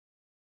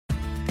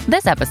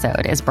This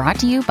episode is brought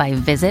to you by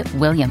Visit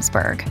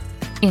Williamsburg.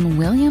 In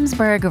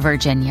Williamsburg,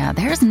 Virginia,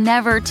 there's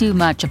never too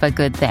much of a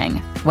good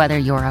thing. Whether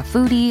you're a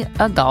foodie,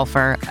 a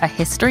golfer, a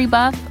history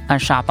buff, a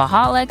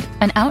shopaholic,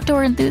 an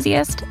outdoor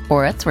enthusiast,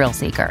 or a thrill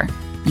seeker,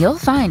 you'll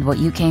find what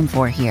you came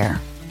for here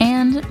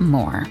and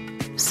more.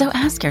 So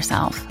ask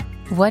yourself,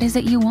 what is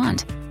it you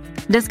want?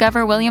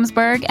 Discover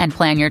Williamsburg and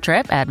plan your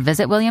trip at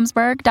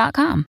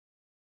visitwilliamsburg.com.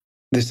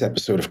 This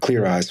episode of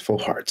Clear Eyes, Full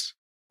Hearts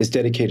is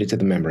dedicated to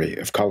the memory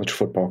of college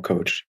football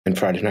coach and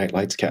Friday Night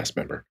Lights cast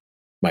member,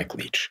 Mike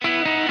Leach.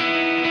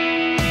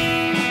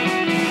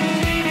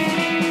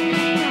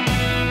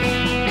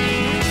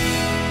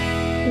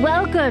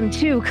 Welcome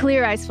to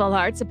Clear Eyes, Full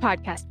Hearts, a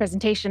podcast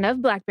presentation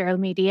of Black Barrel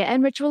Media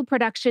and Ritual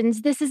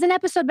Productions. This is an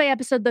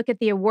episode-by-episode look at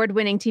the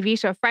award-winning TV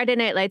show Friday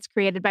Night Lights,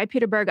 created by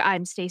Peter Berg.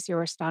 I'm Stacey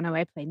Orstano.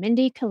 I play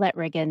Mindy Colette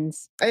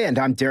Riggins. And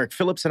I'm Derek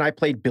Phillips, and I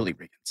played Billy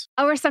Riggins.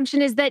 Our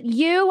assumption is that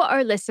you,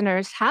 our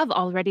listeners, have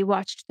already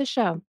watched the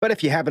show. But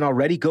if you haven't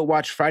already, go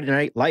watch Friday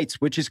Night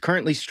Lights, which is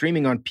currently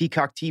streaming on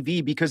Peacock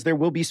TV, because there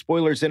will be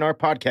spoilers in our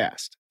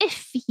podcast.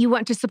 If you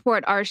want to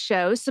support our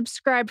show,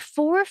 subscribe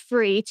for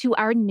free to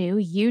our new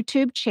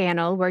YouTube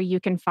channel where you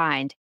can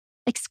find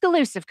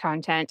exclusive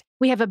content.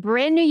 We have a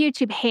brand new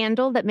YouTube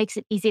handle that makes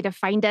it easy to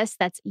find us.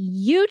 That's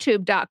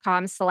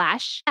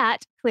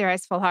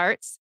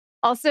youtube.com/@ClearEyesFullHearts.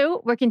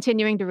 Also, we're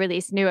continuing to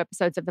release new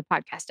episodes of the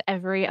podcast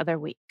every other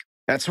week.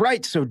 That's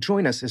right. So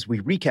join us as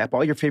we recap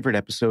all your favorite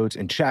episodes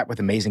and chat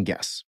with amazing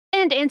guests.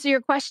 And answer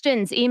your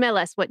questions. Email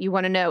us what you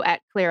want to know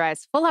at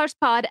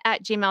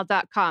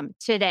cleareyesfullheartspod@gmail.com.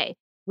 Today,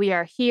 we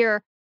are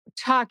here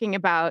talking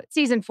about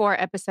Season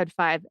 4, Episode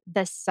 5,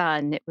 The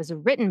Sun. It was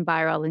written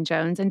by Roland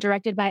Jones and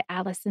directed by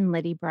Allison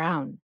Liddy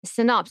Brown. The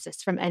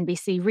synopsis from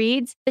NBC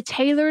reads, the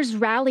Taylors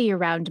rally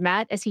around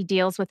Matt as he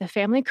deals with a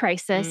family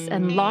crisis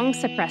and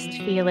long-suppressed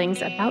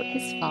feelings about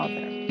his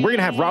father. We're going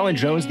to have Roland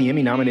Jones, the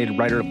Emmy-nominated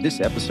writer of this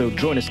episode,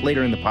 join us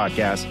later in the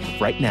podcast.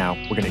 Right now,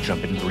 we're going to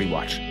jump into the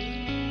rewatch.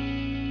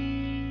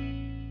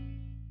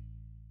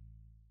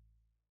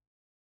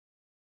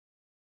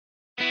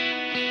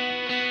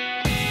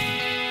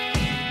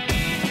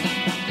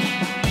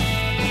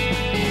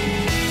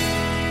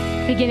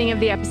 Beginning of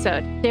the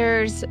episode,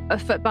 there's a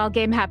football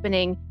game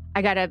happening.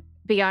 I gotta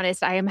be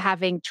honest, I am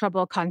having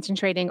trouble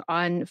concentrating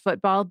on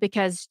football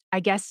because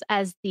I guess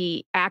as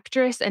the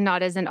actress and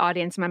not as an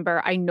audience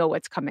member, I know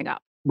what's coming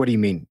up. What do you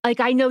mean? Like,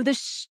 I know the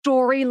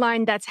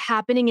storyline that's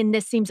happening, and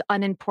this seems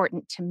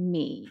unimportant to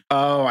me.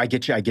 Oh, I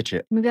get you.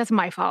 Maybe that's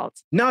my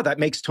fault. No, that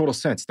makes total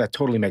sense. That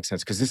totally makes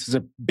sense, because this is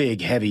a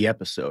big, heavy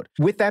episode.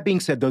 With that being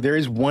said, though, there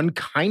is one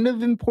kind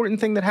of important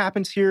thing that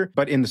happens here,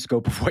 but in the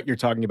scope of what you're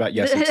talking about,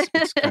 yes,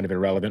 it's kind of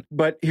irrelevant.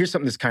 But here's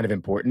something that's kind of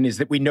important, is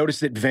that we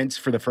notice that Vince,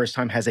 for the first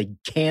time, has a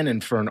cannon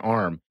for an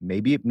arm.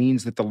 Maybe it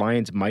means that the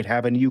Lions might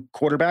have a new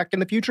quarterback in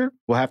the future.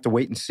 We'll have to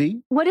wait and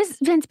see. What is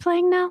Vince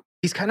playing now?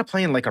 He's kind of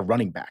playing like a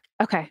running back.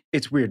 Okay.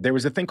 It's weird. There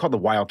was a thing called the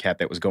Wildcat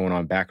that was going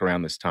on back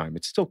around this time.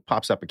 It still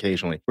pops up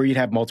occasionally, where you'd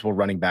have multiple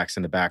running backs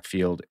in the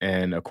backfield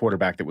and a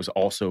quarterback that was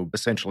also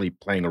essentially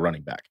playing a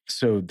running back.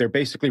 So they're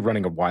basically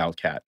running a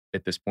Wildcat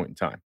at this point in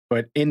time.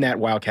 But in that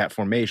Wildcat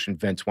formation,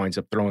 Vince winds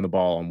up throwing the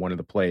ball on one of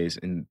the plays,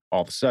 and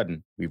all of a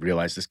sudden, we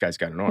realize this guy's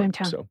got an arm.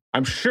 So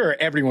I'm sure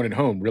everyone at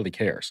home really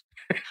cares.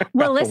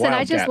 Well, listen,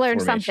 I just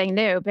learned something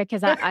new,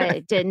 because I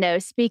didn't know.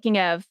 Speaking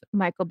of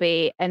Michael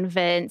B. and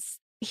Vince,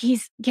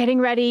 he's getting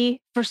ready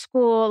for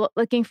school,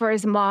 looking for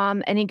his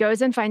mom, and he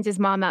goes and finds his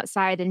mom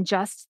outside, and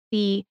just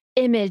the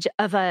image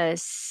of a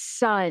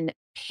son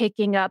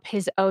picking up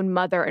his own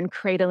mother and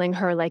cradling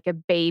her like a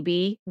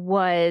baby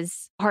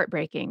was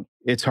heartbreaking.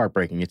 It's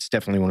heartbreaking. It's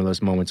definitely one of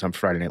those moments on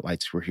Friday Night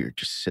Lights where you're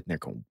just sitting there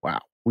going,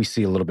 wow. We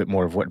see a little bit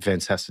more of what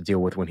Vince has to deal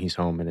with when he's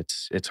home, and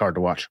it's hard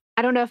to watch.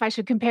 I don't know if I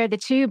should compare the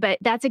two, but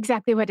that's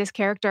exactly what his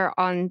character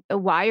on The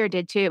Wire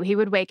did too. He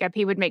would wake up,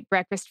 he would make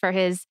breakfast for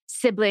his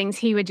siblings,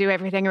 he would do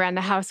everything around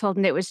the household,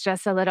 and it was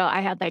just a little, I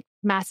had like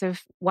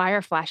massive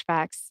Wire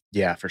flashbacks.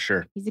 Yeah, for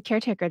sure. He's a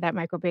caretaker, that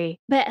Michael B.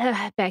 But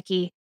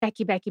Becky.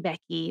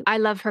 I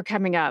love her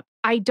coming up.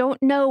 I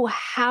don't know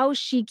how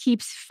she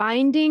keeps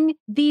finding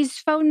these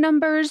phone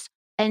numbers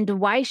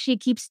and why she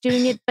keeps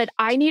doing it, but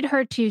I need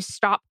her to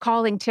stop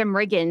calling Tim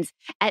Riggins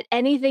at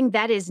anything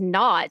that is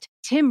not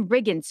Tim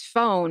Riggins'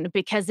 phone,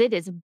 because it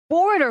is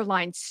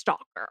borderline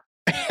stalker.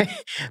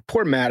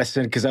 Poor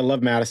Madison, because I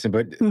love Madison,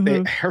 but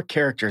her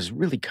character is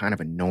really kind of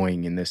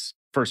annoying in this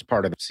first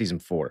part of season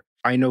 4.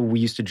 I know we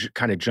used to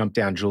kind of jump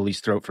down Julie's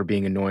throat for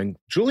being annoying.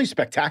 Julie's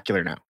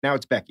spectacular now. Now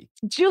it's Becky.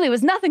 Julie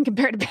was nothing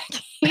compared to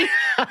Becky.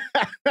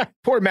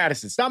 Poor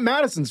Madison. It's not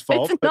Madison's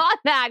fault. It's not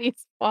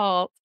Maddie's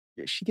fault.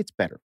 She gets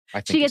better.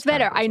 I think she gets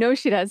better. I know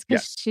she does,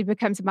 because she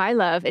becomes my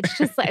love. It's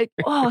just like,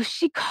 oh,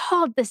 she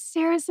called the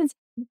Saracens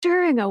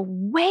during a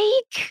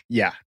wake?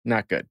 Yeah,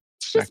 not good.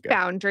 It's just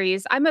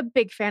boundaries. I'm a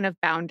big fan of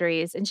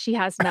boundaries, and she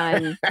has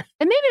none. And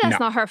maybe that's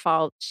not her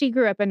fault. She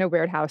grew up in a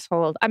weird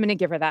household. I'm going to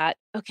give her that.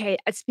 Okay,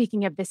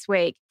 speaking of this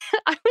wake,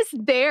 I was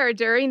there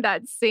during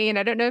that scene.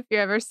 I don't know if you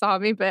ever saw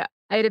me, but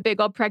I had a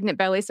big old pregnant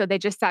belly, so they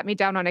just sat me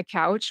down on a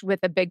couch with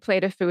a big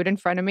plate of food in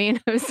front of me,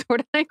 and I was sort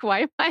of like,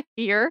 why am I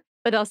here?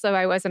 but also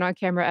I wasn't on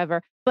camera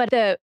ever. But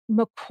the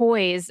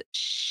McCoys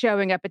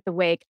showing up at the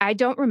wake, I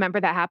don't remember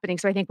that happening.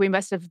 So I think we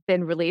must have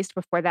been released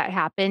before that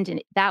happened.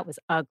 And that was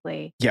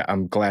ugly. Yeah,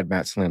 I'm glad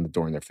Matt slammed the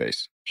door in their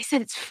face. They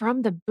said it's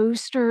from the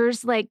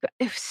boosters. Like,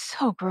 it was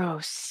so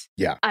gross.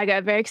 Yeah. I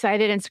got very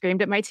excited and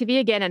screamed at my TV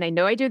again. And I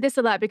know I do this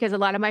a lot because a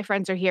lot of my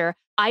friends are here.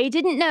 I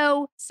didn't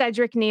know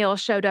Cedric Neal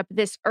showed up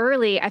this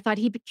early. I thought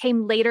he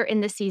came later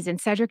in the season.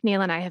 Cedric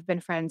Neal and I have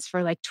been friends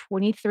for like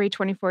 23,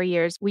 24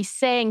 years. We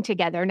sang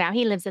together. Now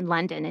he lives in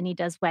London and he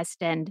does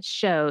West End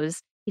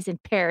shows. He's in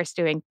Paris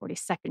doing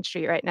 42nd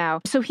Street right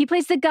now. So he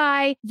plays the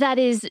guy that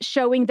is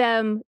showing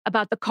them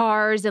about the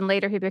cars, and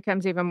later he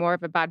becomes even more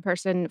of a bad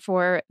person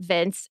for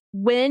Vince.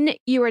 When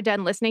you are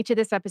done listening to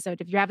this episode,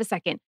 if you have a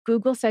second,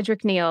 Google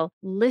Cedric Neal,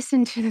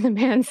 listen to the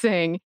man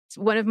sing. It's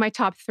one of my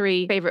top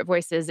 3 favorite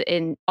voices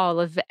in all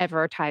of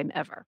time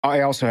ever. I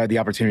also had the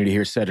opportunity to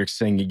hear Cedric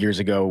sing years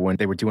ago when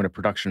they were doing a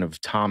production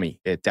of Tommy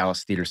at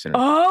Dallas Theater Center.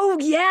 Oh,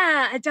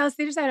 yeah, at Dallas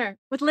Theater Center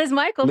with Liz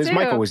Michael, Liz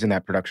Michael was in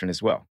that production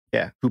as well.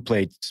 Yeah, who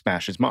played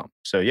Smash's mom.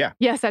 So, yeah.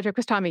 Yeah, Cedric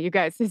was Tommy. You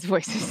guys, his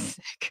voice is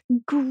sick.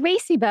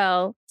 Gracie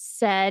Bell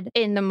said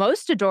in the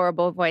most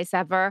adorable voice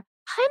ever,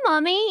 "Hi,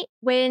 Mommy,"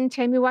 when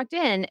Tammy walked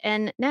in.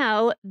 And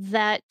now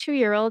that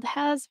 2-year-old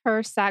has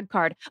her SAG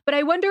card. But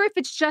I wonder if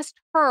it's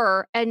just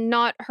her and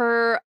not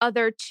her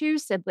other 2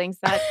 siblings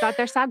that got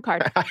their SAG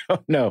card. I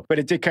don't know. But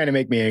it did kind of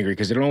make me angry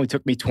because it only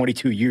took me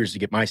 22 years to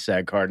get my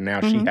SAG card. And now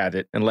she had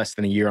it in less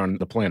than a year on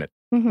the planet.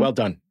 Well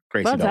done,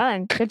 Gracie Bell. Well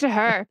done. Good to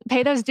her.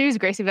 Pay those dues,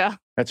 Gracie Bell.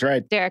 That's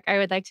right. Derek, I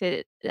would like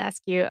to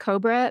ask you,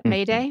 Cobra,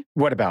 Mayday?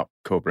 What about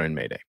Cobra and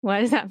Mayday?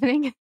 What is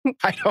happening?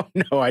 I don't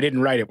know. I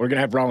didn't write it. We're going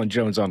to have Roland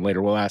Jones on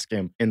later. We'll ask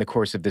him in the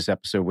course of this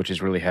episode, which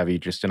is really heavy,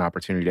 just an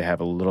opportunity to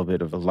have a little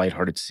bit of a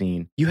lighthearted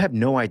scene. You have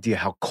no idea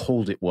how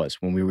cold it was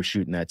when we were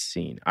shooting that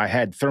scene. I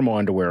had thermal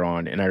underwear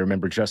on, and I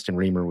remember Justin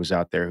Reamer was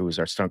out there, who was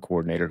our stunt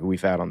coordinator, who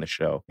we've had on the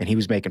show, and he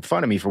was making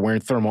fun of me for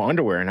wearing thermal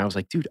underwear. And I was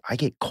like, dude, I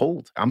get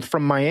cold. I'm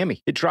from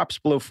Miami. It drops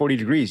below 40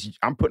 degrees.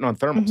 I'm putting on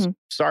thermals.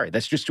 Sorry,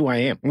 that's just who I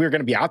am. We were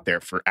going to be out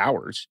there for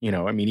hours. You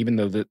know, I mean, even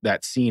though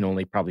that scene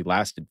only probably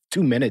lasted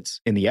 2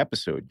 minutes in the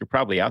episode, you're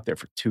probably out there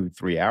for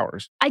 2-3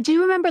 hours. I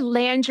do remember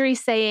Landry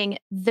saying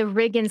the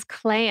Riggins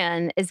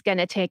clan is going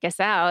to take us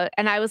out.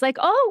 And I was like,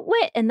 oh,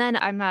 wait. And then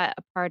I'm not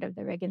a part of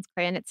the Riggins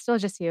clan. It's still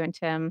just you and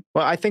Tim.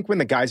 Well, I think when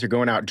the guys are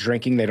going out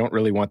drinking, they don't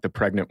really want the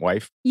pregnant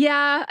wife.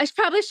 Yeah, I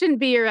probably shouldn't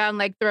be around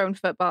like throwing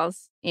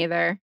footballs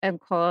either. I'm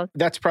cold.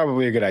 That's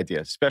probably a good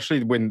idea,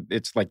 especially when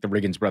it's like the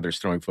Riggins brothers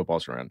throwing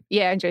footballs around.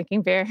 Yeah, and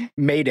drinking beer.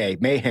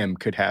 Mayhem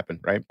could happen,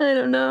 right? I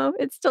don't know.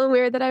 It's still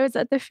weird that I was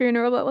at the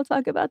funeral, but we'll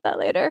talk about that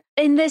later.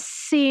 In this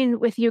scene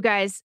with you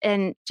guys,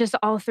 and just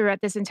all throughout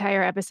this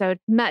entire episode,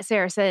 Matt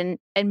Saracen,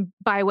 and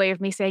by way of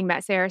me saying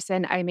Matt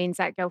Saracen, I mean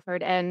Zach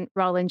Guilford and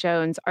Roland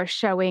Jones, are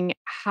showing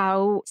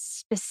how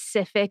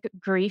specific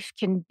grief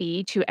can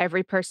be to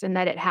every person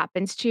that it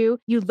happens to.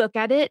 You look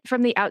at it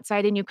from the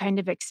outside and you kind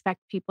of expect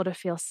people to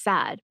feel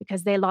sad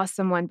because they lost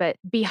someone, but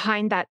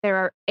behind that, there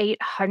are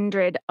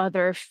 800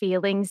 other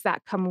feelings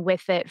that come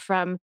with it,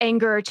 from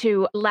anger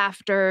to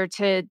laughter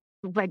to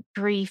like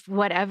grief,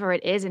 whatever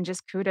it is. And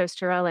just kudos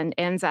to Roland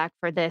and Zach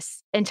for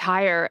this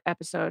entire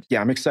episode.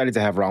 Yeah, I'm excited to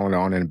have Roland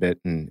on in a bit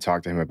and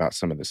talk to him about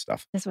some of this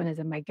stuff. This one is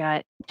in my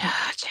gut.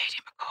 J.D.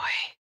 McCoy.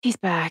 He's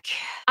back.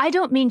 I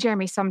don't mean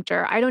Jeremy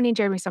Sumpter. I don't need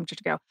Jeremy Sumpter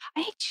to go.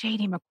 I need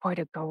J.D. McCoy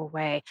to go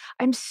away.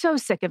 I'm so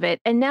sick of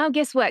it. And now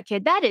guess what,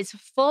 kid? That is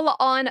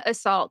full-on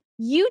assault.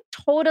 You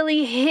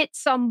totally hit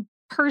some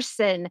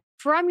person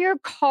from your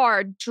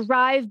car,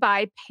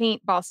 drive-by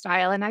paintball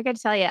style. And I got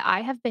to tell you,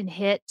 I have been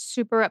hit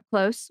super up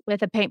close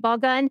with a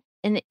paintball gun.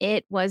 And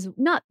it was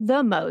not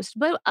the most,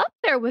 but up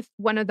there with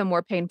one of the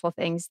more painful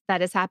things that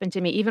has happened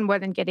to me, even more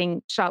than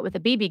getting shot with a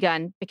BB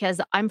gun,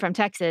 because I'm from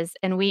Texas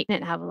and we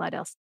didn't have a lot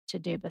else to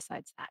do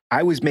besides that.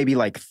 I was maybe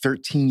like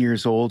 13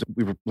 years old.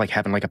 We were like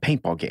having like a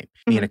paintball game,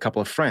 me and a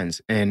couple of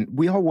friends, and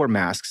we all wore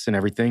masks and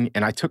everything.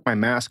 And I took my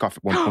mask off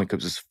at one point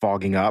because it was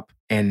fogging up,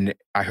 and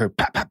I heard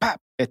pop, pop,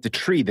 pop at the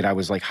tree that I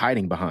was like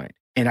hiding behind.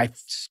 And I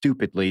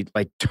stupidly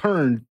like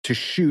turned to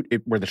shoot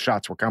it where the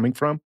shots were coming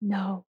from.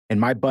 No. And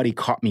my buddy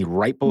caught me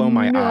right below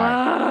my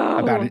eye,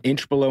 about an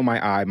inch below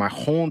my eye. My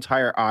whole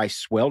entire eye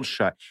swelled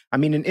shut. I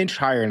mean, an inch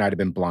higher and I'd have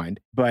been blind,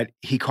 but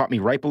he caught me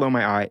right below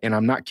my eye. And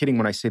I'm not kidding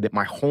when I say that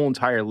my whole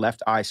entire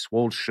left eye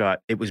swelled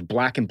shut. It was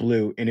black and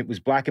blue, and it was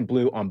black and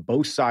blue on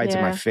both sides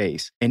of my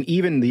face. And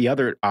even the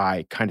other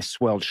eye kind of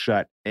swelled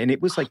shut. And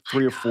it was like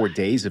 3 or 4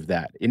 days of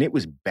that. And it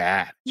was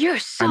bad. You're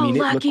so lucky. I mean, it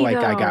lucky, looked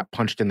like I got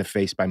punched in the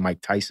face by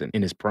Mike Tyson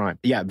in his prime.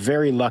 Yeah,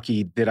 very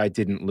lucky that I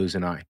didn't lose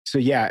an eye. So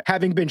yeah,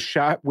 having been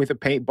shot with a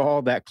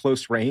paintball that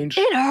close range.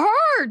 It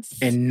hurts. hurts.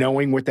 And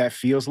knowing what that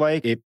feels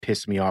like, it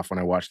pissed me off when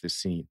I watched this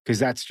scene because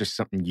that's just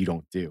something you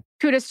don't do.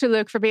 Kudos to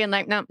Luke for being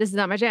like, no, this is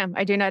not my jam.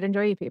 I do not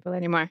enjoy you people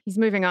anymore. He's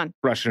moving on.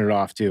 Brushing it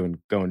off too and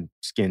going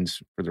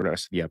skins for the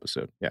rest of the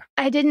episode. Yeah.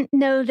 I didn't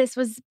know this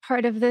was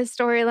part of the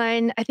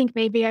storyline. I think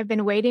maybe I've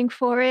been waiting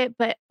for it,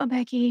 but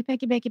Becky,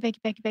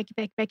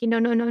 no,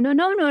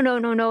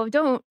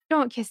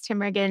 don't kiss Tim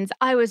Riggins.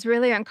 I was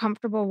really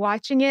uncomfortable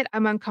watching it.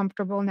 I'm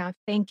uncomfortable now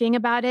thinking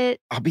about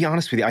it. I'll be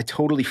honest with you. I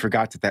totally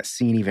forgot that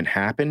scene even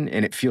happened.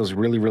 And it feels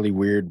really, really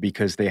weird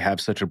because they have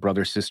such a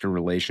brother-sister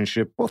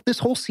relationship. Well, this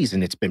whole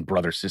season, it's been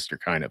brother-sister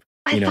kind of.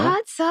 I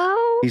thought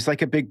so. He's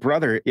like a big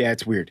brother. Yeah,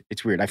 it's weird.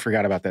 It's weird. I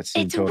forgot about that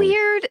scene. It's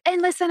weird. And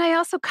listen, I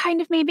also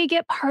kind of maybe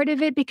get part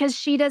of it because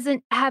she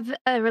doesn't have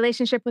a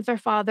relationship with her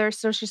father.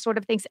 So she sort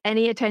of thinks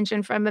any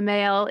attention from a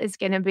male is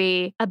going to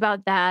be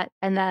about that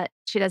and that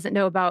she doesn't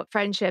know about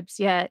friendships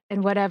yet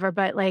and whatever.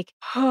 But like,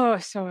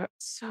 so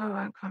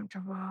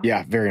uncomfortable.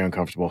 Yeah, very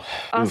uncomfortable.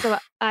 Also,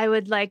 I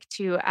would like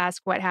to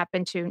ask what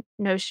happened to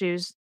no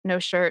shoes, no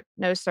shirt,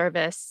 no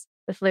service.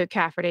 With Luke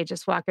Cafferty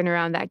just walking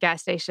around that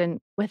gas station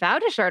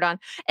without a shirt on.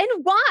 And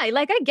why?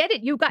 Like, I get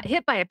it. You got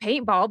hit by a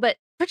paintball, but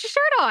put your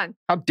shirt on.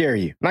 How dare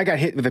you? When I got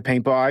hit with a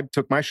paintball, I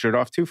took my shirt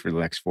off too for the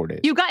next 4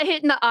 days. You got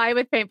hit in the eye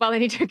with paintball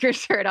and you took your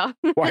shirt off.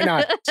 Why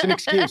not? It's an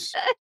excuse.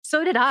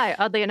 So did I,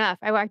 oddly enough.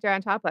 I walked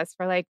around topless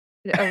for like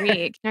a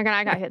week. And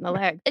I got hit in the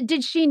leg.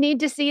 Did she need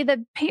to see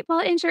the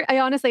paintball injury?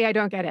 I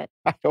don't get it.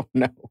 I don't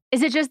know.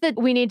 Is it just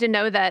that we need to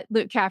know that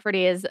Luke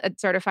Cafferty is a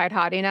certified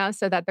hottie now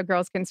so that the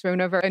girls can swoon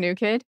over a new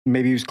kid?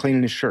 Maybe he was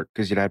cleaning his shirt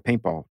because you'd had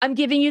paintball. I'm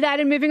giving you that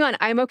and moving on.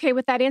 I'm okay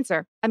with that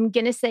answer. I'm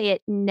going to say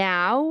it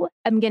now.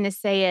 I'm going to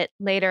say it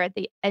later at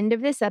the end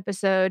of this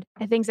episode.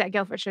 I think Zach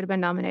Gilford should have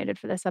been nominated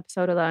for this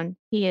episode alone.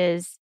 He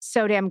is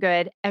so damn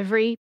good.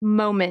 Every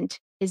moment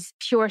is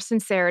pure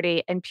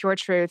sincerity and pure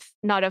truth,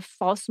 not a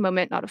false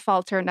moment, not a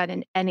falter, not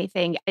in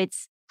anything.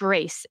 It's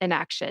grace in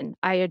action.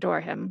 I adore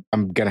him.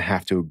 I'm going to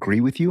have to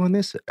agree with you on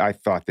this. I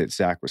thought that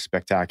Zach was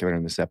spectacular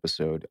in this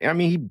episode. I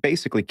mean, he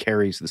basically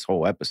carries this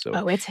whole episode.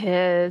 Oh, it's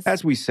his.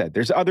 As we said,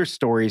 there's other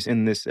stories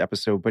in this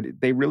episode, but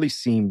they really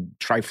seem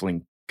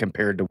trifling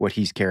compared to what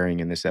he's carrying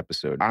in this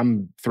episode.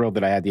 I'm thrilled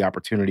that I had the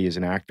opportunity as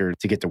an actor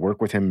to get to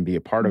work with him and be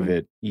a part of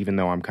it, even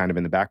though I'm kind of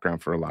in the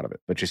background for a lot of it.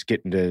 But just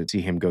getting to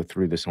see him go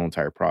through this whole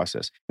entire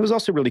process. It was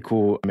also really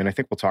cool. I mean, I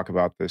think we'll talk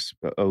about this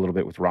a little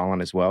bit with Rollin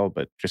as well,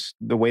 but just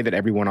the way that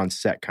everyone on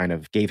set kind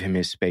of gave him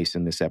his space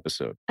in this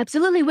episode.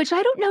 Absolutely, which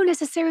I don't know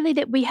necessarily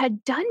that we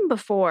had done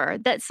before,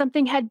 that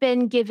something had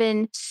been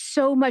given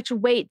so much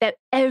weight that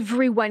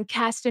everyone,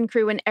 cast and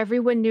crew, and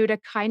everyone knew to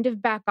kind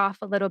of back off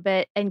a little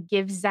bit and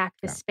give Zach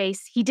the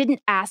space. He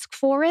didn't ask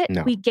for it.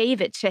 No. We gave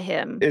it to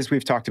him. As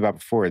we've talked about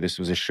before, this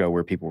was a show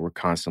where people were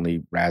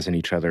constantly razzing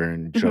each other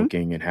and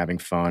joking and having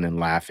fun and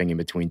laughing in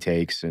between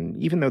takes.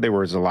 And even though there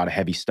was a lot of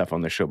heavy stuff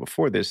on the show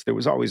before this, there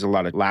was always a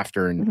lot of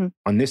laughter. And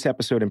on this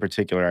episode in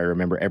particular, I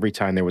remember every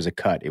time there was a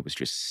cut, it was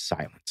just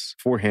silence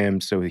for him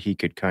so that he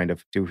could kind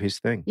of do his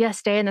thing. Yeah,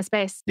 stay in the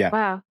space. Yeah.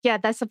 Wow. Yeah,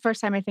 that's the first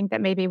time I think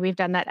that maybe we've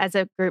done that as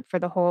a group for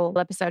the whole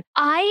episode.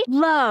 I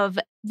love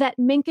that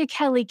Minka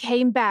Kelly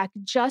came back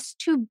just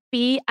to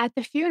be at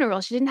the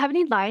funeral. She didn't have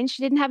any lines.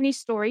 She didn't have any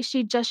story.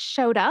 She just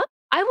showed up.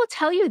 I will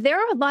tell you, there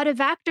are a lot of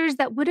actors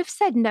that would have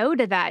said no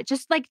to that,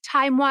 just like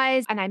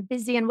time-wise, and I'm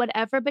busy and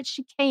whatever, but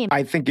she came.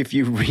 I think if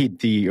you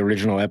read the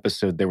original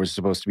episode, there was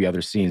supposed to be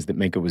other scenes that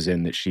Minka was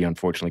in that she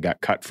unfortunately got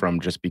cut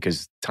from just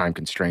because time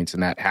constraints,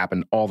 and that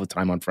happened all the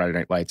time on Friday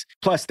Night Lights.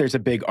 Plus, there's a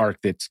big arc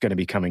that's going to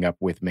be coming up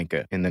with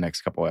Minka in the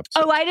next couple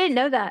episodes. Oh, I didn't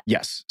know that.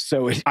 Yes.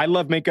 So I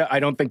love Minka. I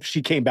don't think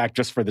she came back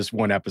just for this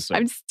one episode.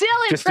 I'm still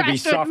just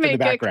impressed to be soft with in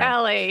the Minka background.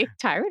 Kelly.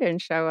 Tyra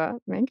didn't show up.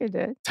 Minka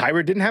did.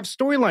 Tyra didn't have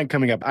storyline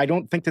coming up. I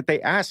don't think that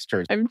they asked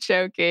her. I'm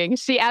joking.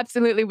 She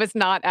absolutely was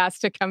not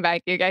asked to come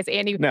back, you guys.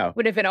 Annie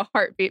would have been a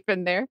heartbeat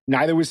from there.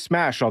 Neither was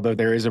Smash, although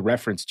there is a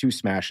reference to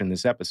Smash in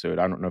this episode.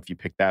 I don't know if you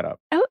picked that up.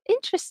 Oh,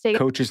 interesting.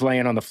 Coach is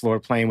laying on the floor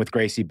playing with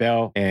Gracie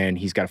Bell, and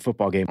he's got a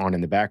football game on in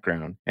the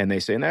background. And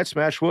they say, and that's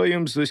Smash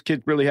Williams. This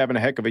kid really having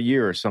a heck of a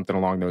year or something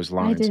along those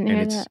lines. I didn't hear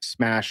and that.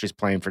 Smash is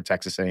playing for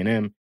Texas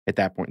A&M at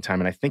that point in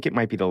time. And I think it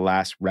might be the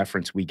last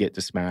reference we get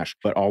to Smash,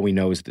 but all we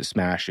know is that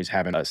Smash is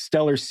having a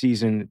stellar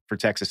season for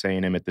Texas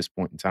A&M at this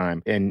point in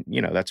time. And, you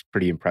know, that's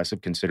pretty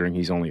impressive considering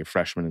he's only a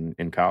freshman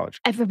in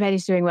college.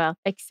 Everybody's doing well,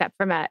 except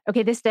for Matt.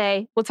 Okay, this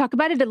day, we'll talk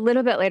about it a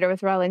little bit later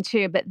with Rollin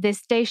too, but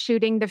this day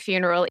shooting the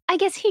funeral, I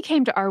guess he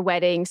came to our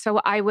wedding,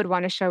 so I would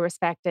want to show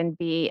respect and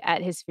be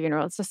at his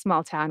funeral. It's a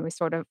small town. We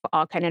sort of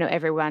all kind of know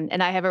everyone.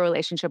 And I have a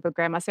relationship with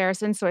Grandma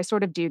Saracen, so I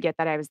sort of do get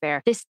that I was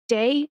there. This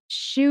day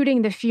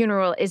shooting the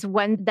funeral is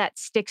one that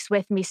sticks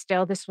with me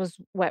still. This was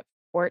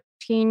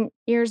 14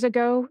 years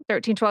ago,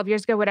 13, 12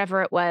 years ago,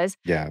 whatever it was.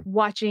 Yeah.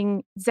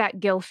 Watching Zach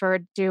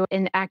Gilford do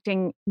an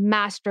acting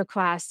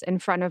masterclass in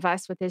front of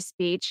us with his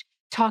speech,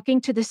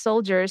 talking to the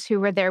soldiers who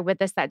were there with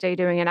us that day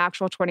doing an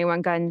actual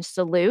 21-gun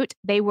salute.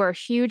 They were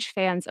huge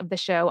fans of the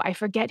show. I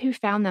forget who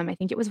found them. I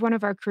think it was one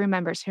of our crew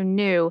members who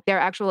knew they're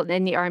actual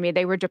in the Army.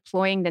 They were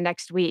deploying the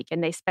next week,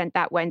 and they spent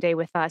that one day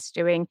with us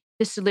doing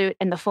the salute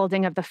and the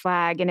folding of the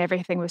flag and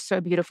everything was so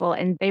beautiful.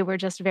 And they were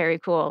just very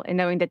cool. And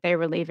knowing that they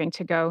were leaving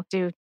to go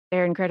do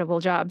their incredible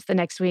jobs the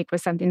next week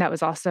was something that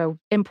was also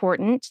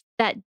important.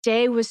 That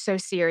day was so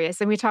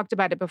serious. And we talked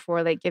about it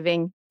before, like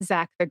giving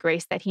Zach the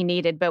grace that he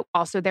needed. But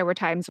also there were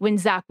times when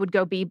Zach would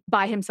go be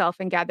by himself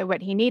and gather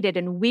what he needed.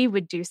 And we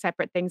would do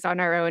separate things on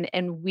our own.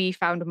 And we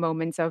found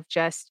moments of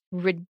just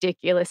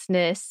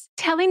ridiculousness.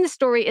 Telling the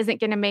story isn't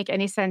going to make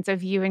any sense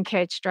of you and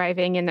Kitch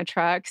driving in the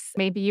trucks.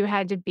 Maybe you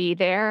had to be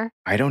there.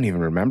 I don't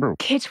even remember.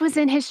 Kitch was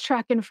in his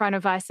truck in front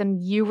of us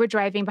and you were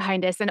driving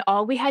behind us. And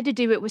all we had to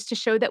do, it was to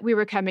show that we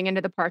were coming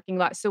into the parking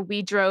lot. So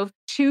we drove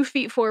 2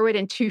 feet forward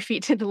and 2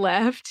 feet to the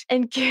left.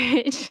 And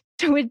Kitch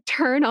would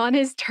turn on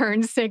his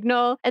turn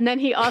signal. And then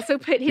he also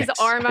put his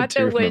arm out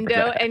the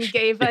window and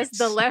gave us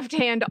the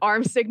left-hand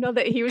arm signal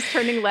that he was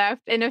turning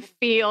left in a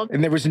field.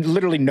 And there was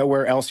literally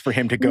nowhere else for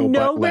him to go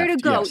Nowhere but left.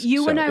 to go. Yes.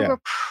 You and I were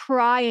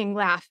crying,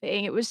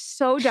 laughing. It was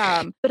so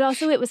dumb. But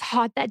also it was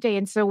hot that day.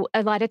 And so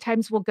a lot of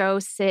times we'll go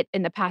sit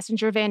in the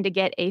passenger van to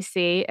get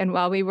AC. And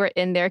while we were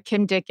in there,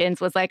 Kim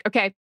Dickens was like,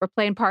 okay, we're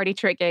playing party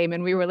trick game.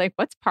 And we were like,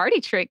 what's party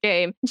trick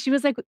game? And she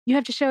was like, you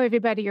have to show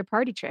everybody your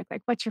party trick.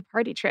 Like, what's your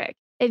party trick?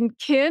 And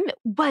Kim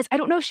was, I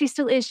don't know if she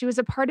still is, she was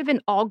a part of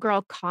an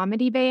all-girl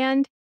comedy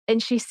band.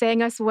 And she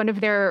sang us one of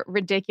their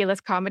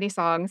ridiculous comedy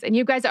songs. And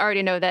you guys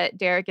already know that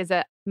Derek is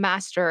a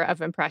master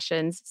of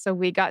impressions. So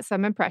we got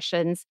some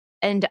impressions.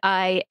 And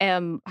I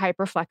am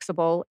hyper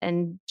flexible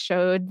and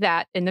showed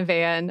that in the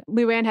van.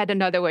 Luann had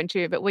another one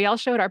too, but we all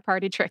showed our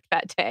party trick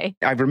that day.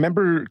 I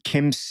remember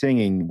Kim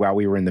singing while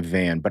we were in the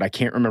van, but I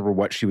can't remember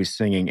what she was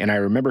singing. And I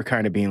remember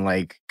kind of being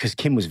like, because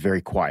Kim was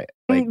very quiet.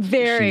 Like,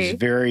 she's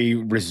very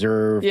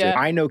reserved. Yeah.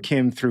 I know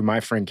Kim through my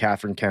friend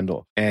Catherine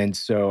Kendall. And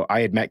so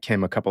I had met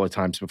Kim a couple of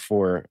times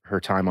before her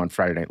time on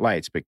Friday Night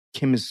Lights. But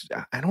Kim is,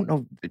 I don't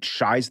know if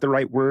shy's the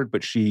right word,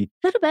 but she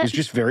was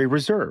just very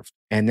reserved.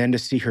 And then to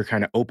see her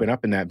kind of open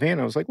up in that van,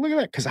 I was like, look at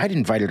that. Because I'd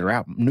invited her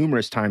out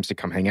numerous times to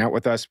come hang out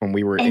with us when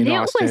we were in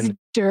Austin. And it was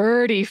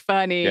dirty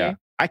funny. Yeah.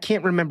 I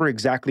can't remember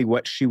exactly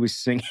what she was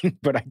singing,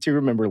 but I do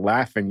remember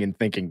laughing and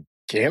thinking,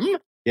 Kim?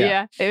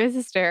 Yeah, it was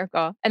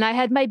hysterical. And I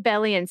had my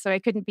belly in, so I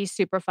couldn't be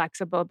super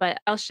flexible. But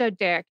I'll show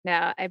Derek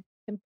now. I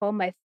can pull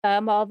my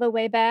thumb all the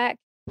way back.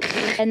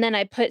 And then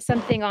I put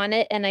something on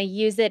it and I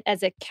use it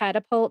as a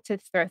catapult to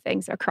throw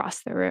things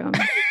across the room.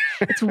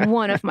 It's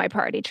one of my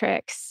party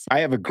tricks.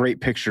 I have a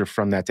great picture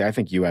from that day. I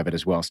think you have it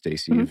as well,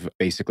 Stacey, of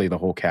basically the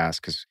whole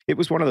cast. Because it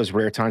was one of those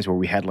rare times where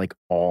we had like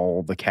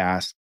all the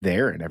cast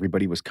there and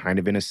everybody was kind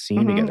of in a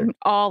scene together.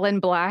 All in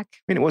black.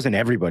 I mean, it wasn't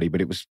everybody, but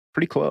it was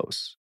pretty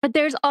close. But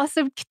there's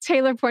also,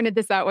 Taylor pointed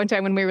this out one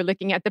time when we were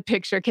looking at the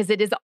picture, because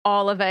it is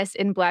all of us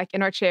in black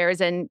in our chairs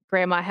and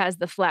Grandma has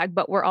the flag,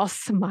 but we're all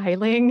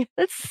smiling.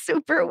 That's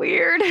super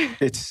weird.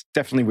 It's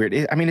definitely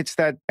weird. I mean, it's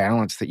that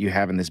balance that you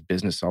have in this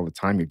business all the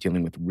time. You're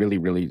dealing with really,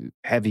 really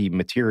heavy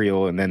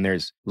material and then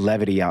there's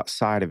levity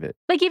outside of it.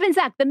 Like even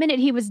Zach, the minute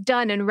he was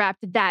done and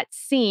wrapped that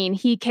scene,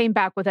 he came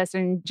back with us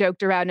and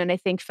joked around and I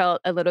think felt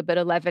a little bit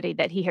of levity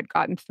that he had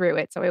gotten through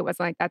it. So it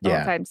wasn't like that the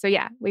whole time. So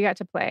yeah, we got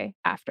to play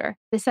after.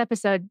 This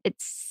episode,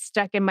 it's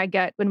stuck in my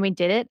gut when we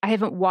did it. I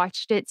haven't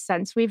watched it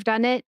since we've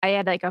done it. I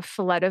had like a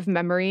flood of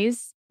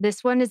memories.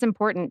 This one is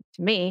important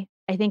to me.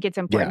 I think it's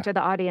important to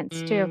the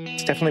audience too.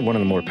 It's definitely one of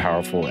the more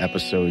powerful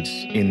episodes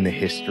in the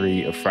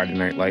history of Friday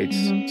Night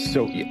Lights.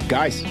 So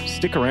guys,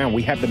 stick around.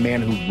 We have the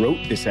man who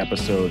wrote this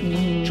episode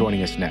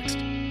joining us next.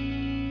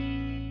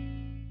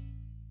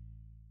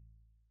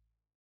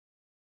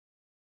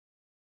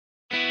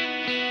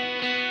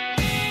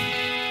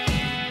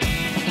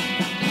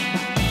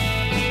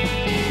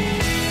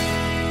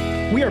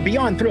 We are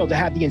beyond thrilled to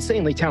have the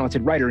insanely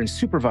talented writer and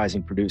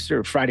supervising producer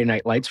of Friday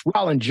Night Lights,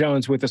 Rollin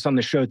Jones, with us on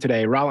the show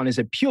today. Rollin is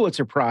a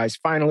Pulitzer Prize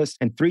finalist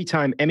and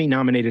 3-time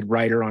Emmy-nominated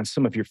writer on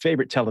some of your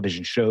favorite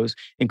television shows,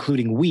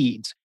 including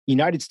Weeds,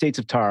 United States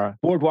of Tara,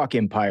 Boardwalk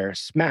Empire,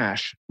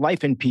 Smash,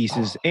 Life in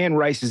Pieces, Anne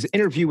Rice's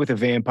Interview with a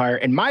Vampire,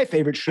 and my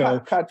favorite show.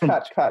 Cut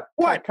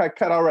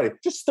already.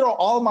 Just throw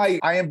all my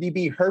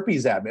IMDb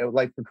herpes at me,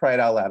 like, for crying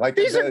out loud. Like,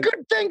 these are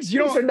good things.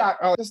 These are not,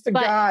 just a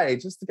guy.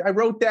 I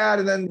wrote that,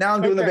 and then now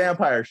I'm doing the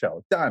vampire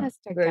show. Done.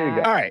 There you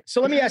go. All right.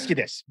 So let me ask you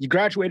this. You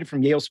graduated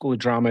from Yale School of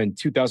Drama in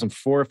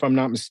 2004, if I'm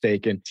not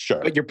mistaken.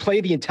 Sure. But your play,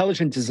 The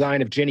Intelligent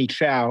Design of Jenny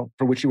Chow,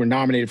 for which you were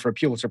nominated for a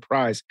Pulitzer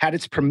Prize, had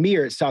its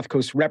premiere at South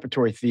Coast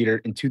Repertory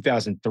Theater in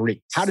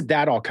 2003. How did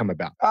that all come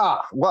about?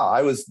 Well,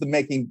 I was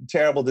making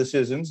terrible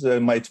decisions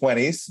in my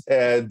 20s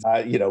and,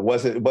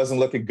 wasn't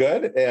looking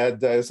good.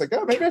 And I was like,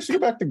 maybe I should go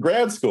back to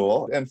grad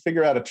school and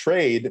figure out a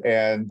trade.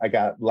 And I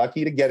got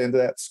lucky to get into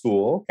that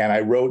school. And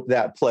I wrote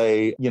that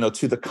play,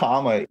 to the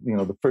comma,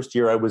 the first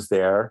year I was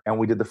there. And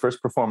we did the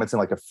first performance in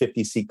like a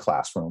 50-seat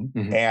classroom.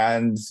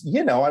 And,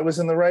 I was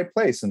in the right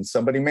place. And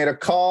somebody made a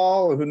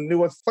call who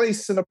knew a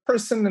place and a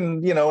person.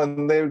 And,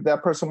 that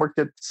person worked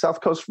at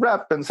South Coast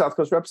Rep. And South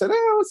Coast Rep said,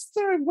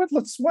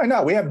 why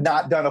not? We have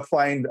not done a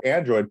flying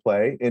android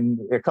play in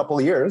a couple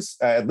of years,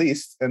 at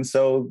least. And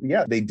so,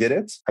 yeah, they did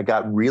it. I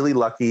got really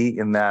lucky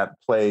in that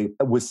play.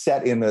 It was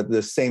set in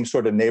the same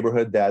sort of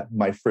neighborhood that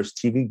my first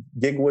TV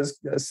gig was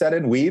set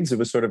in, Weeds. It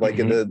was sort of like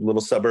in the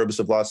little suburbs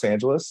of Los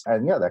Angeles.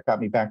 And yeah, that got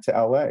me back to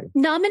LA.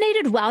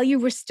 Nominated while you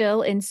were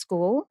still in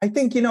school? I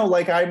think,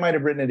 like I might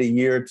have written it a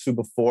year or two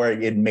before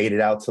it made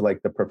it out to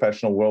like the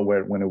professional world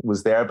when it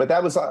was there. But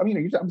that was,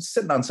 I'm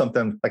sitting on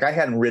something, like I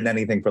hadn't written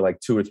anything for like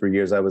 2 or 3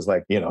 years. I was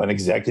like, an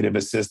executive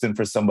assistant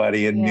for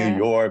somebody in New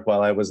York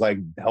while I was like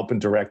helping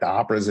direct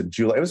operas at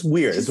Juilliard. It was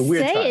weird. It's a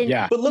weird time.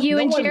 Yeah. But look, you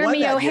and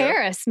Jeremy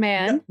O'Harris,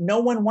 man. No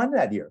one won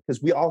that year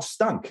because we all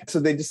stunk. So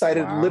they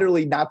decided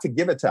literally not to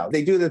give it to us.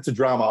 They do that to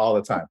drama all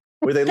the time.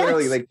 Where they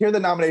literally like hear the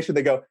nomination,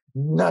 they go,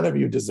 none of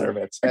you deserve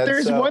it. And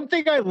there's one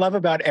thing I love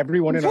about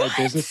everyone in our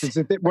business is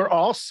that we're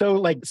all so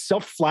like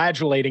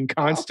self-flagellating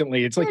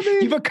constantly. It's like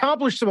you've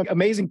accomplished some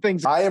amazing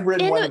things. I have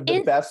written one of the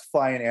best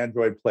flying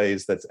android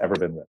plays that's ever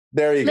been written.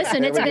 There you go.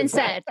 Listen, it's been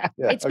said.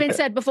 It's been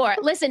said before.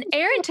 Listen,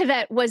 Aaron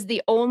Tveit was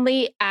the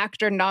only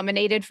actor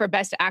nominated for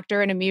Best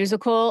Actor in a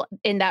Musical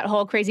in that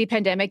whole crazy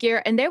pandemic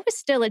year. And there was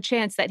still a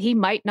chance that he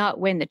might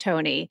not win the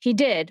Tony. He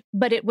did,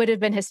 but it would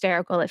have been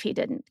hysterical if he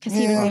didn't because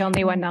he was the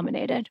only one nominated.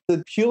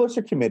 The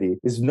Pulitzer Committee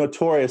is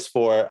notorious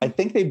for, I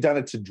think they've done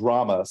it to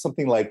drama,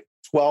 something like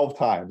 12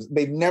 times.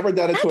 They've never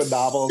done it to a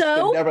novel.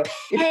 So never,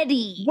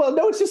 petty. Well,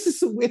 no,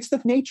 it's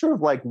the nature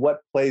of like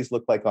what plays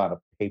look like on a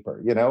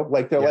paper,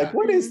 like they're like,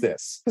 what is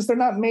this? Because they're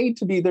not made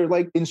to be, they're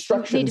like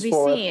instructions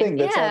for a thing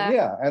that's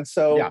And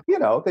so,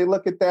 they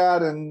look at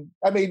that and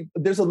I mean,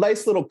 there's a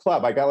nice little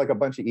club. I got like a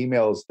bunch of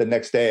emails the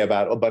next day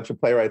about a bunch of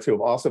playwrights who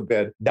have also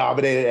been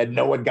nominated and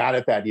no one got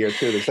it that year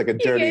too. It's like a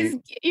dirty,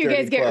 you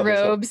guys get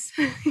robes.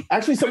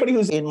 Actually, somebody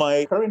who's in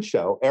my current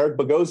show, Eric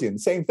Bogosian,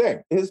 same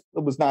thing. His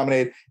was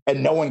nominated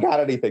and no one got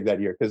anything that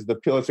year because the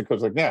Pulitzer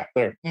was like, not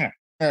worth it.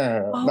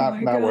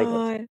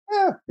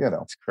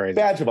 It's crazy.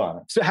 Badge of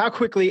honor. So how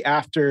quickly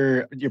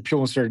after your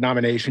Pulitzer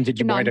nomination did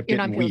you wind up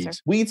getting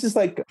Weeds? Weeds is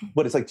like,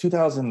 it's like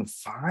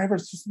 2005 or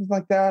something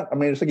like that. I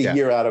mean, it's like a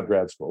year out of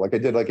grad school. Like I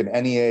did like an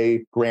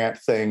NEA grant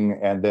thing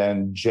and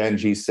then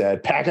Genji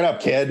said, pack it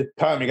up, kid.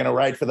 Come, you're going to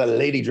write for the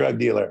lady drug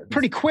dealer.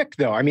 Pretty quick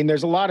though. I mean,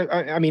 there's a lot of,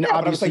 obviously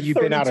I was like you've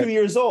been out of 32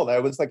 years old. I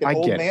was like an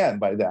old man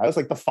by then. I was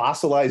like the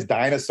fossilized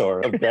dinosaur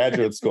of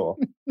graduate school.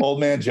 Old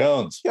man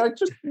Jones. I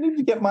just need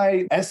to get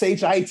my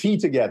SHIT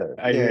together.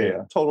 I hear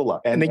you. Total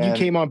luck. And then you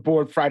came on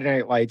board Friday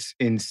Night Lights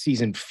in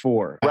season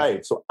 4.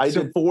 Right. So I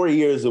did 4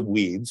 years of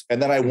Weeds.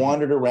 And then I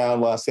wandered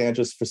around Los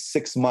Angeles for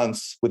 6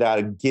 months without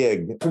a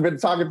gig. We've been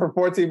talking for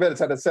 14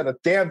 minutes. I had to said a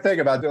damn thing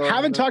about doing it.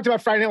 Haven't talked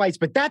about Friday Night Lights,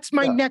 but that's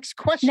my next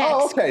question.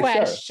 Okay,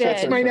 sure.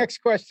 That's my next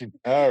question.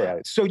 All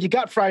right. So you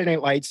got Friday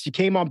Night Lights. You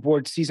came on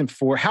board season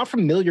 4. How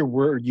familiar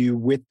were you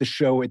with the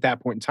show at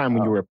that point in time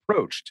when you were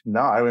approached?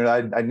 No, I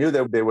mean, I knew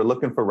that they were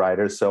looking for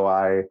writers. So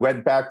I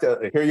went back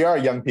to, here you are,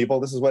 young people.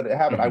 This is what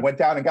happened. I went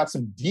down and got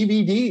some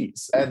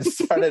DVDs and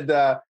started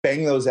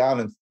banging those out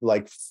in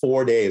like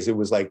 4 days. It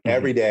was like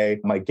every day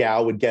my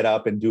gal would get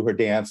up and do her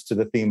dance to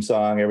the theme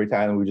song every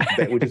time. And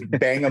we just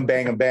bang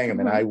them.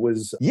 And I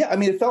was,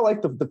 it felt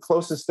like the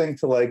closest thing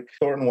to like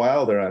Thornton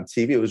Wilder on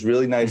TV. It was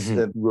really nice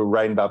that we were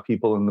writing about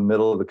people in the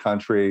middle of the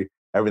country.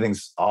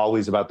 Everything's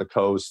always about the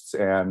coasts.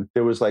 And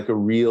there was like a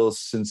real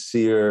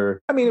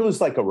sincere, it was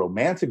like a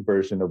romantic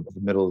version of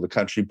the middle of the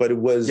country, but it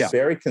was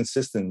very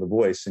consistent in the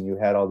voice. And you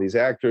had all these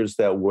actors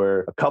that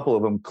were, a couple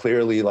of them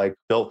clearly like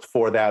built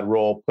for that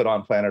role, put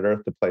on planet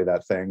Earth to play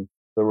that thing.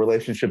 The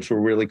relationships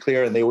were really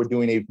clear and they were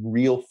doing a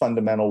real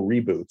fundamental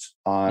reboot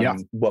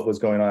on what was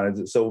going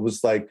on. So it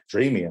was like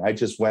dreamy. And I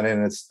just went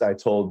in and I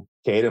told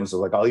Kate, I was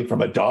like, I'll eat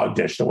from a dog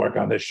dish to work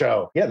on this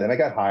show. Yeah, then I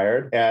got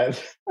hired.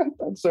 And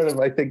I'm sort of,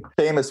 I think,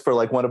 famous for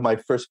like one of my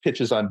first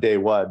pitches on day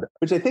one,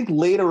 which I think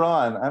later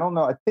on, I don't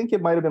know, I think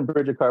it might have been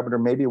Bridget Carpenter,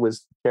 maybe it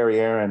was Carrie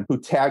Aaron, who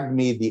tagged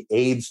me the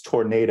AIDS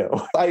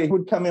tornado. I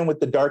would come in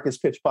with the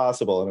darkest pitch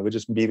possible and it would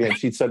just be, and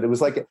she said, it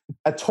was like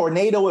a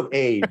tornado of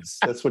AIDS.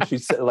 That's what she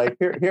said, like,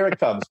 here it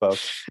comes,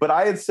 folks. But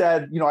I had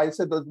said,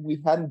 that we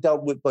hadn't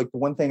dealt with, like, the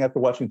one thing after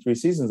watching 3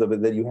 seasons of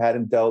it, that you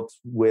hadn't dealt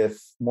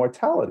with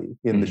mortality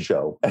in the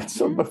show. And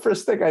so the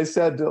first thing I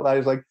said, I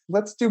was like,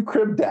 let's do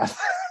crib death.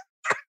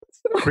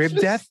 Crib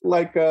death?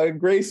 Like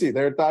Gracie.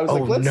 I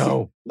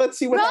was let's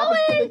see what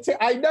happens.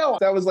 I know.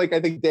 That was like, I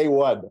think day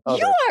one.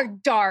 You are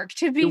dark,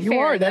 to be fair. You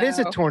are. That is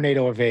a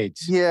tornado of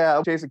AIDS.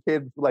 Yeah. Jason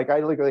Kidd, like,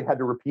 I literally had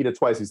to repeat it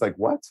twice. He's like,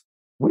 what?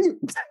 What do you,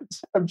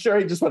 I'm sure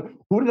he just went,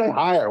 who did I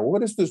hire?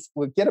 What is this?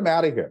 Get him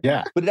out of here.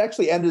 Yeah. But it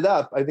actually ended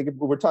up, I think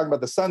we're talking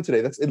about the son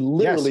today. That's it.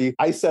 Literally,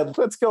 I said,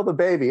 let's kill the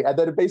baby. And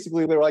then it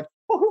basically, they were like,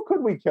 well, who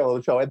could we kill on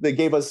the show? And they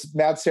gave us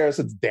Matt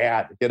Saracen's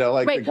dad,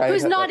 like wait, the guy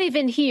who's not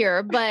even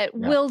here, but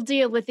will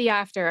deal with the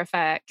after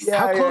effects. Yeah,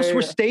 how close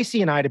were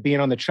Stacey and I to being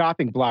on the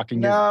chopping block?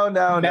 And no.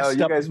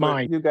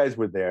 You guys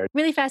were there.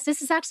 Really fast.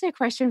 This is actually a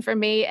question for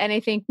me. And I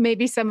think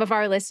maybe some of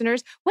our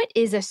listeners. What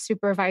is a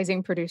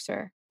supervising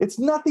producer? It's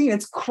nothing.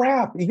 It's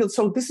crap.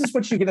 So this is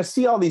what you're going to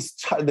see all these,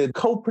 the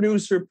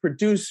co-producer,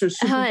 producer,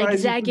 supervisor.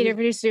 Executive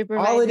producer,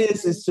 supervisor. All it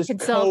is just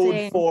consulting.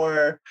 code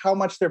for how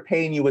much they're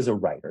paying you as a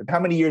writer, how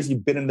many years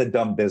you've been in the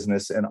dumb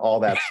business and all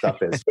that stuff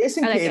is.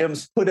 Jason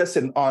Katims put us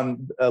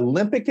on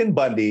Olympic and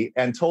Bundy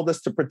and told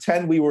us to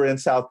pretend we were in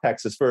South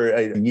Texas for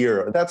a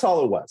year. That's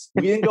all it was.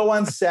 We didn't go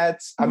on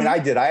sets. I mean, I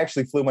did. I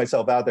actually flew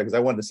myself out there because I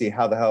wanted to see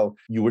how the hell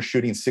you were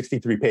shooting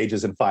 63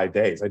 pages in 5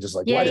 days. I just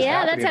what is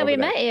happening that's how we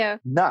met you.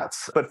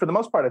 Nuts. But for the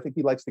most part, I think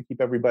he likes to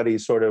keep everybody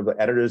sort of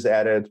editors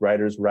edit,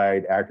 writers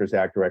write, actors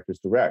act, directors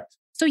direct.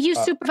 So you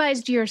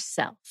supervised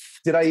yourself.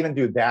 Did I even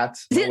do that?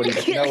 No one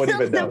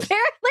even knows.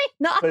 Apparently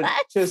not. But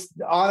just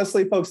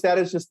honestly, folks, that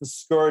is just the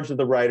scourge of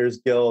the Writers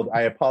Guild.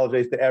 I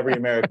apologize to every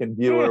American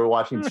viewer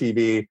watching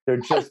TV. They're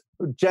just,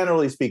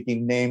 generally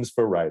speaking, names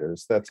for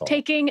writers. That's all.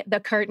 Taking the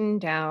curtain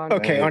down.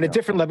 Okay, on a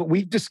different level,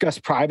 we've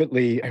discussed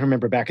privately. I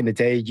remember back in the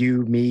day,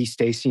 you, me,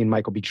 Stacey, and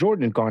Michael B.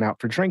 Jordan had gone out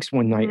for drinks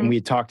one night, and we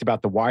had talked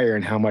about The Wire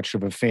and how much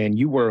of a fan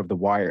you were of The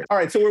Wire. All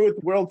right, so we're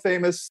with world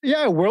famous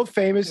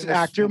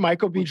actor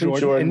Michael B.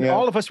 Jordan, and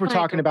all of us were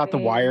talking about The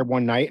Wire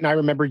one night, and I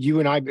remember you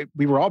and I,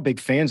 we were all big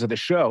fans of the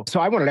show. So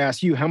I wanted to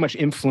ask you how much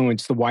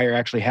influence The Wire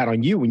actually had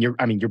on you when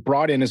you're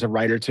brought in as a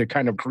writer to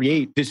kind of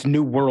create this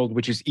new world,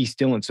 which is East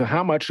Dillon. So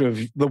how much of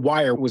The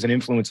Wire was an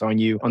influence on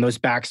you on those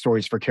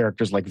backstories for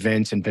characters like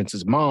Vince and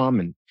Vince's mom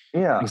and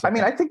I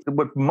mean, I think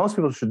what most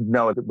people should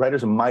know, the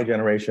writers of my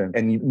generation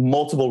and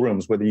multiple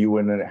rooms, whether you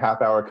were in a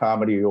half-hour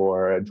comedy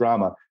or a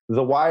drama,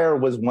 The Wire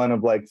was one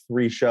of like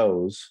 3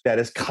 shows that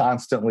is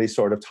constantly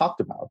sort of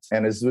talked about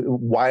and is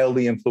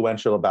wildly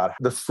influential about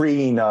the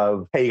freeing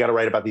of, hey, you got to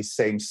write about these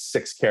same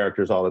 6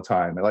 characters all the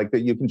time. Like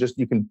that you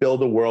can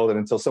build a world, and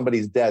until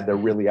somebody's dead, they're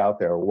really out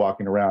there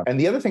walking around. And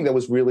the other thing that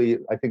was really,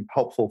 I think,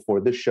 helpful for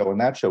this show and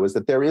that show is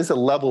that there is a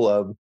level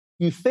of,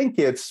 you think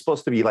it's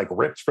supposed to be like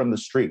ripped from the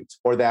street,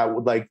 or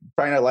that like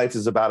Friday Night Lights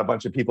is about a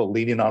bunch of people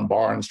leaning on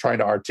barns trying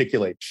to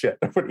articulate shit,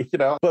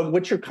 But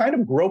what you're kind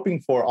of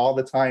groping for all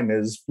the time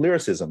is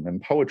lyricism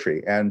and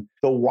poetry. And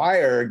The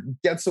Wire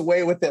gets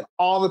away with it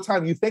all the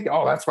time. You think,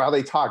 oh, that's how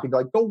they talk. You're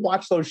like, go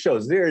watch those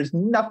shows. There's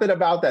nothing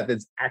about that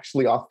that's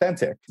actually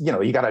authentic.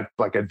 You got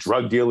a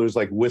drug dealer who's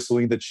like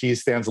whistling the cheese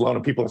stands alone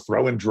and people are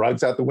throwing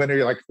drugs out the window.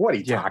 You're like, what are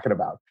you talking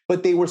about?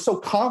 But they were so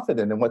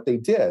confident in what they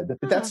did. That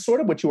that's sort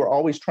of what you were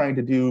always trying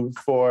to do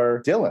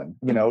for Dillon,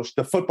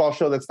 the football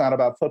show that's not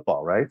about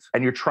football, right?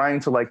 And you're trying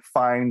to like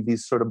find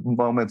these sort of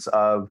moments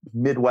of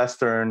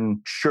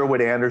Midwestern Sherwood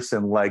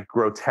Anderson, like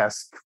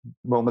grotesque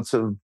moments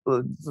of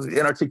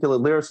inarticulate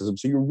lyricism.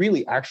 So you're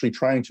really actually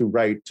trying to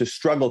write to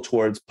struggle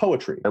towards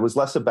poetry. It was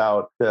less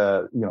about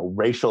the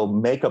racial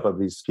makeup of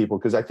these people,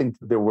 because I think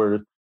there were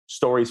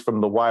stories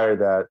from The Wire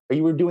that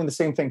you were doing the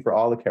same thing for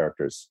all the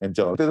characters in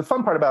Dillon. The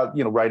fun part about,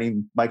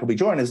 writing Michael B.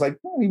 Jordan is like,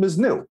 he was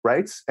new,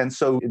 right? And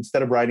so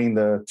instead of writing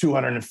the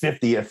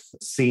 250th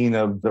scene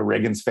of the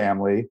Riggins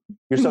family,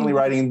 you're suddenly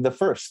writing the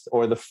first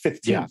or the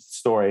 15th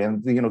story.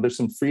 And, there's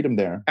some freedom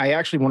there. I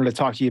actually wanted to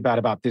talk to you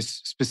about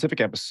this specific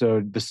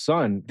episode, The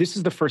Son. This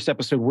is the first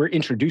episode we're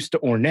introduced to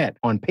Ornette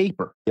on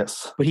paper.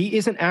 Yes. But he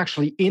isn't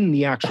actually in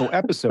the actual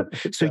episode.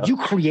 So you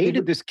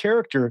created this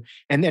character,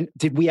 and then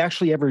did we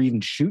actually ever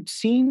even shoot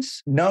scenes?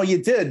 No,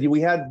 you did.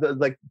 We had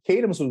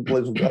Katims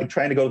was like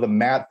trying to go to the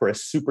mat for a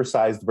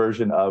supersized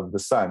version of The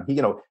Son.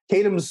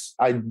 Katims,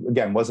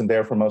 again, wasn't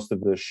there for most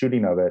of the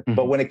shooting of it.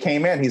 But when it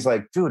came in, he's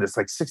like, dude, it's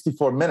like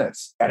 64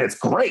 minutes and it's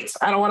great.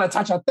 I don't want to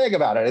touch a thing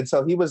about it. And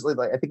so he was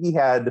like, I think he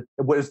had,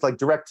 it was like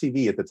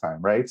DirecTV at the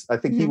time, right? I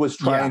think he was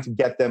trying to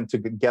get them to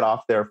get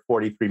off their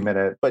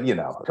 43-minute, but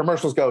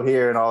commercials go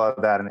here and all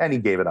of that. And he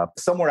gave it up.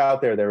 Somewhere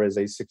out there is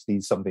a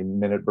 60-something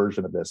minute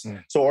version of this.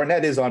 So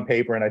Ornette is on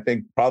paper. And I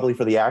think probably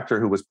for the actor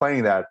who was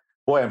playing that,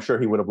 boy, I'm sure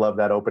he would have loved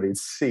that opening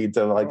scene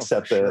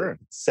to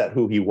set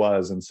who he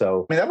was. And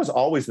so, that was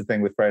always the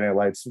thing with Friday Night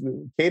Lights.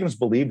 Katims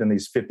believed in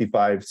these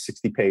 55,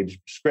 60-page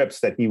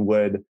scripts that he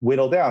would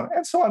whittle down.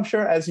 And so I'm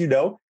sure, as you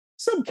know,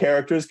 some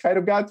characters kind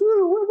of got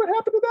through. What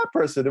happened to that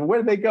person? And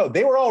where did they go?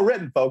 They were all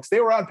written, folks. They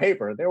were on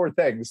paper. They were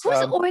things. Who's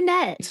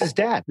Ornette? It's his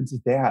dad. It's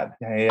his dad.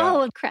 Yeah.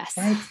 Oh, Chris.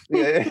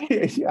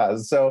 Yeah.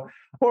 So,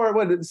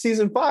 or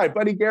season 5,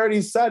 Buddy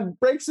Garrity's son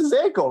breaks his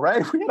ankle,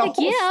 right? We had a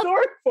whole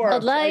story for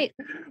him. Like,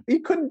 he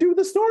couldn't do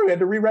the story. We had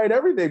to rewrite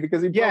everything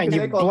because he broke his ankle.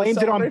 Yeah, and you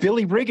blamed it on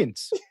Billy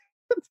Riggins.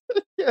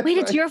 Wait,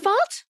 it's your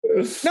fault?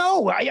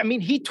 No,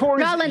 he tore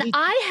his... Roland,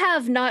 I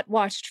have not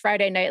watched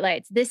Friday Night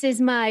Lights. This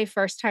is my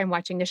first time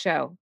watching the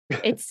show.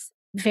 It's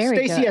very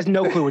good. Stacey has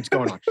no clue what's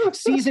going on.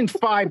 Season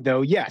 5,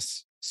 though,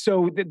 yes.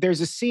 So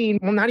there's a scene,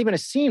 well, not even a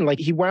scene, like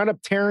he wound up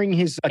tearing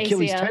his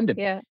Achilles tendon.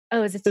 Yeah.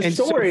 Oh, is it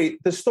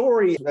the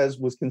story, as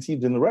was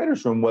conceived in the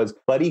writer's room, was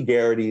Buddy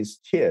Garrity's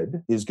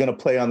kid is going to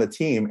play on the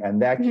team,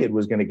 and that kid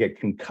was going to get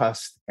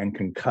concussed and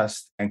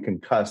concussed and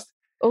concussed.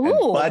 Ooh.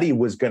 And Buddy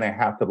was going to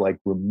have to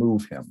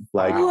remove him.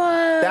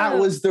 That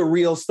was the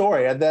real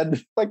story. And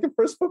then the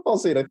first football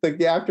scene, I think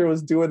the actor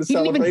was doing a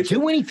celebration. He didn't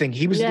even do anything.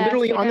 He was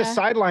literally on the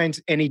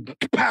sidelines and he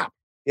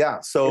Yeah.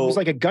 So it was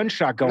like a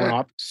gunshot going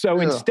off. So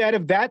instead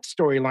of that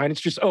storyline,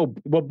 it's just,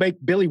 we'll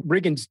make Billy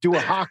Riggins do a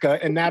haka,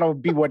 and that'll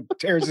be what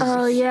tears his.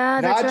 Oh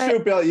yeah, that's not right.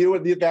 true, Bill.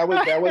 That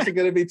wasn't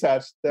going to be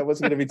touched. That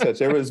wasn't going to be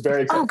touched. It was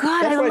very. Oh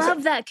God, I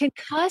love that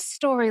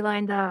concussed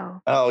storyline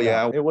though. Oh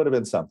yeah, it would have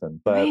been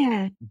something. But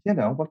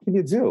what can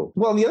you do?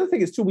 Well, the other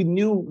thing is too, we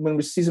knew when it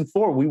was season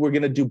 4, we were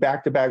going to do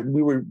back-to-back.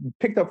 We were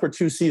picked up for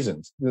 2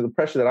 seasons. The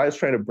pressure that I was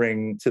trying to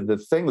bring to the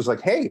thing was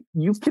like, hey,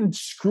 you can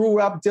screw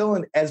up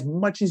Dylan as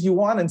much as you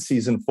want in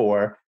season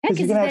 4. Because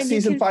you're going to have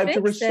season 5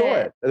 to restore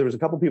it. There was a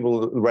couple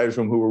people in the writers'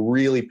 room who were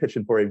really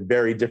pitching for a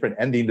very different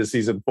ending to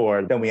season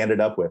 4 than we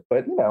ended up with.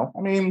 But,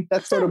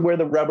 that's sort of where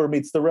the rubber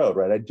meets the road,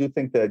 right? I do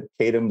think that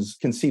Tatum's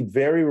conceived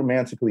very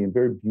romantically and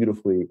very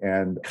beautifully,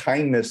 and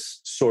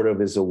kindness sort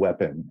of is a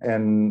weapon.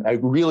 And I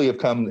really have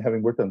come,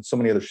 having worked on so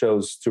many other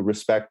shows, to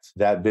respect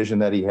that vision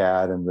that he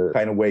had and the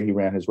kind of way he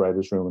ran his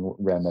writers' room and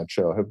ran that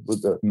show. I have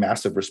a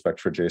massive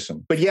respect for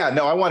Jason. But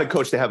I wanted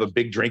Coach to have a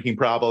big drinking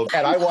problem,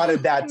 and I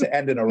wanted that to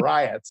end in a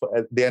riot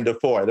at the end of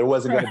 4. There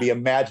wasn't going to be a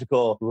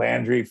magical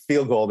Landry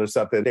field goal or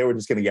something. They were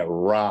just going to get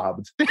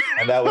robbed.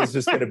 And that was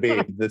just going to be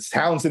the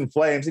town's in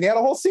flames. And he had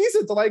a whole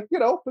season to we're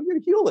going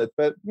to heal it.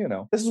 But,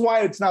 this is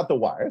why it's not The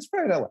Wire. It's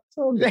Friday Night Lights.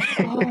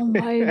 Oh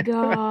my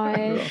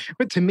God.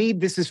 But to me,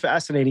 this is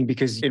fascinating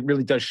because it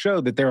really does show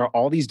that there are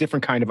all these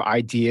different kind of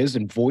ideas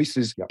and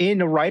voices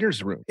in a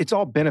writer's room. It's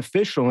all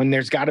beneficial. And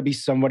there's got to be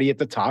somebody at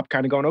the top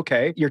kind of going,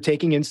 okay, you're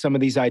taking in some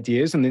of these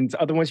ideas. And then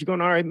the other ones you're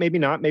going, all right, maybe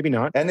not, maybe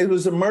not. And it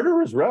was a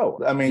murderer's row.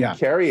 I mean,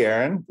 Carrie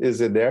Aaron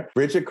is in there.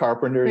 Bridget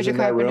Carpenter is in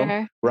that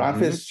room. Ron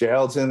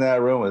Fitzgerald's in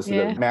that room. It's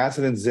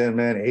Macedon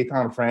Zinman,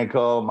 Eitan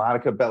Franco,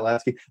 Monica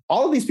Beletsky.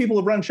 All of these people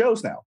have run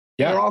shows now.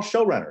 They're all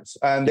showrunners.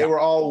 And they were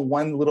all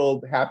one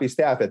little happy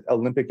staff at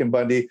Olympic and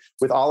Bundy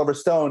with Oliver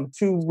Stone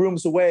 2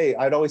 rooms away.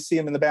 I'd always see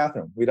him in the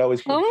bathroom. We'd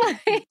always be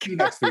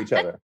next to each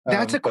other.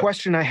 That's a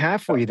question I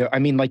have for you, though. I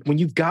mean, when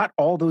you've got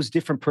all those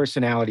different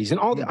personalities and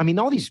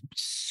all these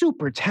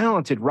super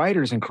talented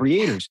writers and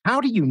creators,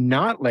 how do you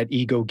not let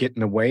ego get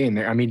in the way in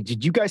there? I mean,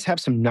 did you guys have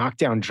some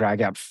knockdown,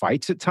 drag out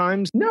fights at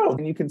times? No.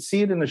 And you can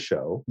see it in the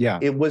show. Yeah.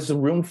 It was a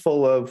room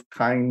full of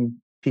kind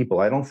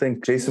people. I don't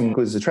think Jason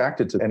was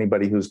attracted to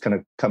anybody who's going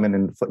to come in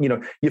and, you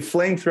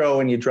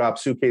flamethrow and you drop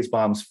suitcase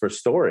bombs for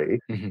story,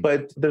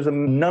 but there's a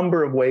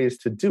number of ways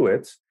to do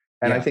it.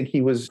 And I think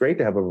he was great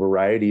to have a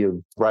variety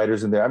of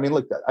writers in there. I mean,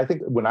 look, I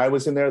think when I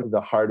was in there,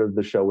 the heart of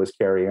the show was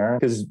Carrie Aaron,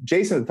 because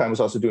Jason at the time was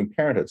also doing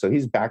Parenthood. So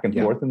he's back and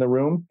forth in the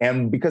room.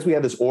 And because we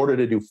had this order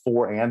to do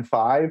 4 and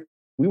 5,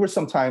 we were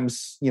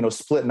sometimes,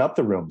 splitting up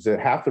the rooms.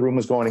 Half the room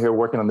was going here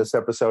working on this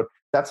episode.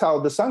 That's how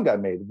The Sun got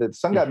made. The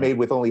Sun got made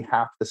with only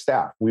half the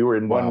staff. We were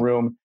in one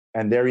room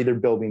and they're either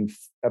building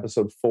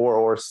episode 4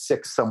 or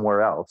 6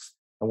 somewhere else.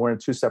 And we're in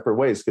 2 separate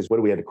ways because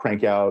we had to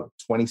crank out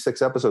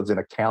 26 episodes in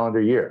a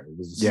calendar year. It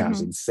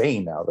was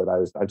insane now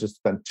that I just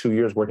spent 2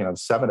 years working on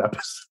 7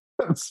 episodes.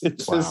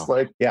 It's just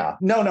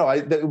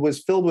it was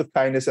filled with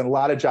kindness and a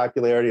lot of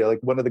jocularity. Like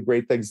one of the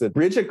great things that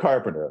Bridget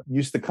Carpenter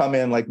used to come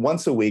in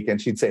once a week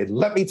and she'd say,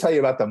 let me tell you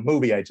about the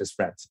movie I just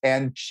read.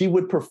 And she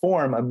would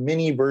perform a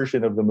mini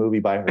version of the movie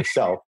by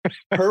herself.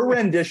 Her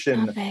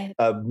rendition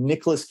of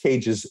Nicolas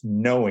Cage's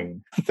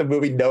Knowing, the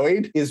movie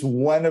Knowing, is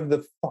one of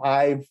the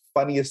 5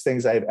 funniest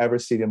things I've ever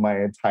seen in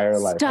my entire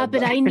life. Stop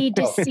it. I need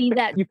to see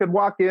that. You could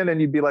walk in and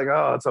you'd be like,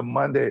 oh, it's a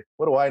Monday.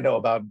 What do I know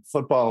about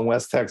football in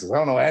West Texas? I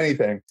don't know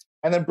anything.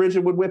 And then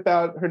Bridget would whip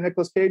out her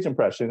Nicolas Cage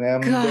impression.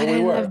 And God, there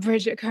we were. I love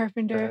Bridget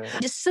Carpenter.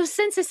 So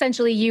since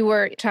essentially you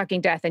were talking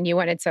death and you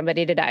wanted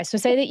somebody to die, so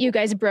say that you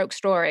guys broke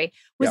story,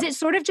 was it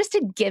sort of just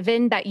a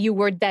given that you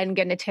were then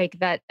going to take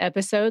that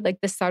episode?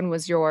 Like The Sun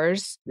was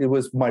yours? It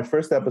was my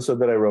first episode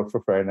that I wrote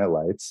for Friday Night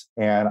Lights.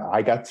 And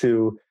I got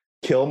to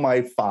kill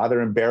my father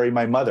and bury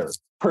my mother.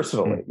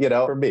 Personally,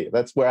 for me,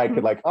 that's where I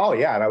could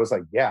And I was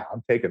like, yeah,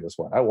 I'm taking this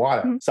one. I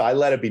want it. So I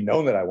let it be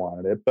known that I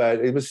wanted it, but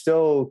it was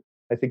still,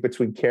 I think,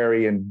 between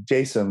Carrie and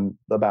Jason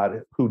about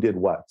who did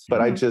what.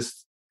 But I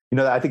just,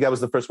 I think that was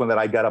the first one that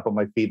I got up on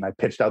my feet and I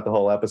pitched out the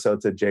whole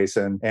episode to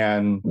Jason.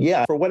 And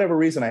for whatever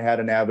reason, I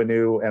had an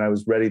avenue and I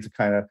was ready to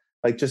kind of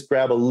just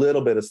grab a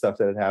little bit of stuff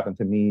that had happened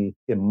to me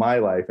in my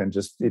life and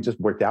it just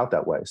worked out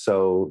that way.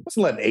 So I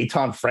wasn't letting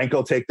Eitan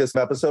Franco take this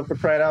episode for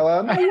crying out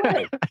loud. No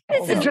way.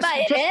 This is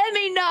my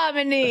Emmy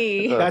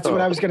nominee. That's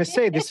what I was going to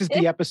say. This is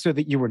the episode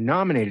that you were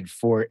nominated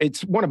for.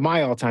 It's one of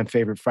my all-time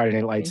favorite Friday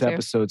Night Lights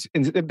episodes.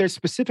 And there's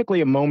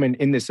specifically a moment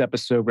in this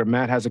episode where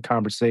Matt has a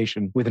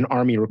conversation with an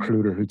Army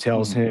recruiter who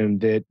tells him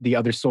that the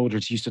other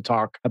soldiers used to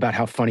talk about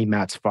how funny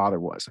Matt's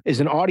father was. As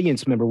an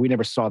audience member, we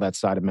never saw that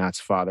side of Matt's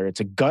father. It's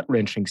a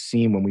gut-wrenching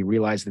scene when we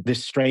realize that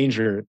this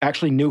stranger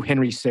actually knew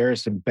Henry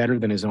Saracen better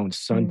than his own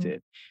son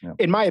did. Yeah.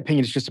 In my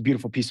opinion, it's just a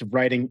beautiful piece of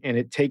writing, and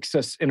it takes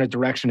us in a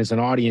direction as an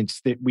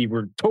audience that we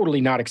were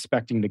totally not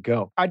expecting to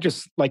go. I'd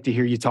just like to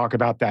hear you talk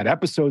about that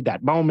episode,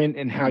 that moment,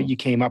 and how you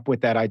came up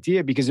with that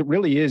idea, because it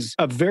really is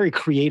a very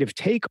creative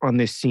take on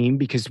this scene,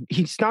 because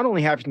he's not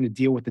only having to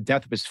deal with the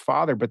death of his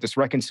father, but this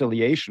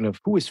reconciliation of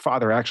who his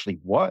father actually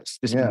was,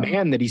 this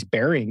man that he's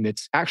burying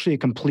that's actually a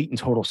complete and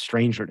total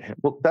stranger to him.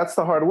 Well, that's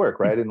the hard work,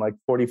 right? In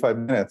 45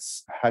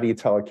 minutes, how do you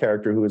tell a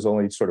character who has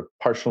only sort of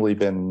partially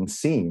been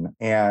seen?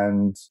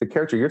 And the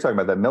character you're talking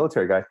about, that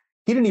military guy,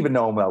 he didn't even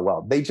know him that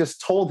well. They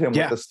just told him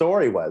what the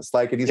story was.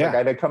 Like, and he's like,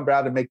 I'd come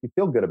down to make you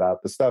feel good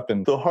about the stuff.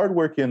 And the hard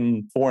work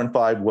in 4 and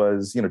 5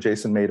 was,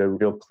 Jason made a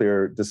real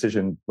clear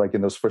decision, like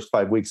in those first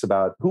 5 weeks,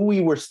 about who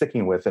we were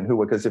sticking with and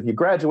who, because if you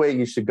graduate,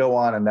 you should go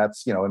on. And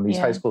that's, in these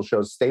high school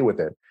shows, stay with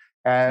it.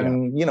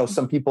 And,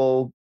 some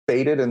people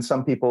faded and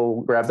some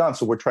people grabbed on.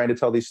 So we're trying to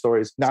tell these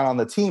stories, not on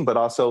the team, but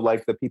also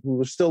like the people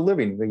who are still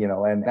living,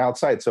 and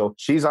outside. So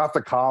she's off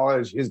to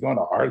college, she's going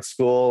to art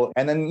school.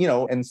 And then,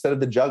 instead of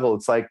the juggle,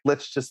 it's like,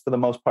 let's just, for the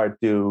most part,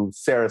 do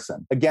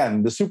Saracen.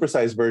 Again, the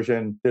supersized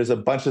version, there's a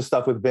bunch of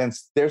stuff with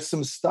Vince. There's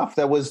some stuff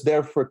that was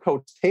there for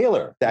Coach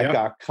Taylor that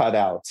got cut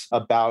out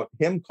about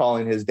him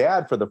calling his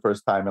dad for the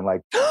first time. And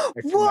like,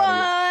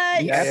 what?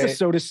 The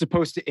episode is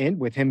supposed to end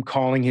with him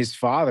calling his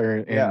father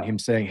and him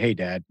saying, "Hey,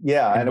 Dad."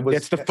 Yeah. And it was,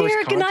 that's the first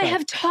Eric contact. And I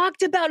have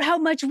talked about how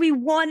much we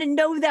want to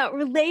know that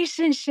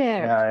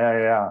relationship.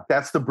 Yeah.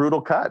 That's the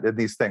brutal cut in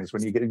these things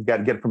when you got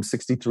to get from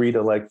 63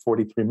 to like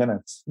 43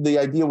 minutes. The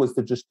idea was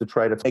to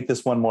try to make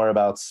this one more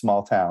about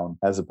small town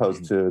as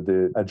opposed to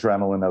the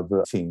adrenaline of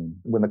the team.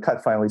 When the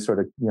cut finally sort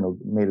of,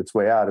 made its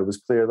way out, it was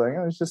clear like,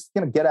 it was just,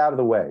 get out of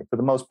the way. For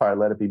the most part,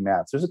 let it be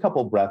Matt's. There's a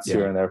couple of breaths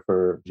here and there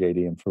for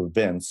JD and for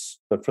Vince,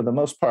 but for the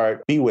most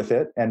part, be with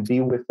it and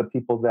be with the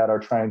people that are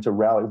trying to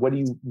rally. What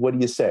do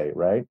you say,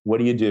 right? What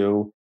do you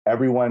do?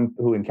 Everyone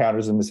who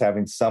encounters him is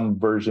having some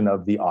version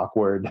of the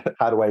awkward,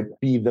 how do I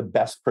be the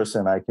best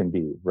person I can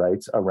be,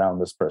 right, around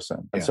this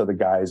person? And so the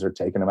guys are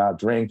taking him out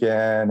drinking,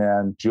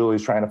 and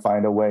Julie's trying to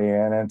find a way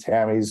in, and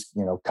Tammy's,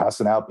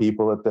 cussing out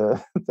people at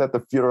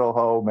the funeral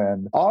home,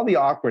 and all the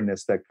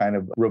awkwardness that kind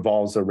of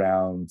revolves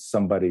around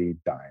somebody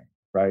dying.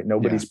 Right?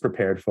 Nobody's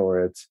prepared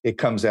for it. It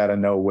comes out of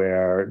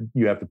nowhere.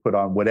 You have to put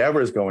on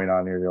whatever is going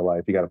on in your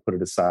life. You got to put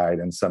it aside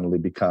and suddenly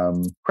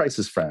become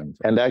crisis friend.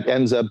 And that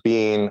ends up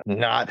being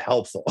not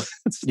helpful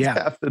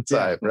half the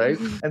time, right?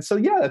 And so,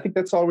 I think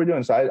that's all we're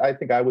doing. So I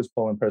think I was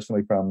pulling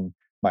personally from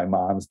my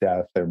mom's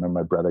death. I remember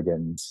my brother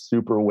getting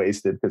super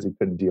wasted because he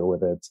couldn't deal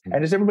with it.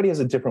 And just everybody has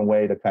a different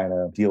way to kind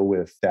of deal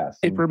with death.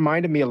 It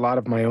reminded me a lot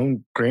of my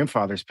own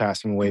grandfather's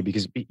passing away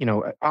because,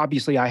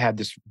 obviously I had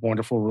this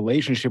wonderful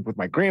relationship with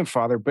my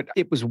grandfather, but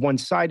it was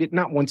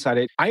not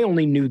one-sided. I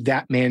only knew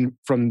that man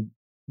from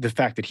the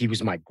fact that he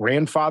was my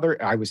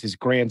grandfather. I was his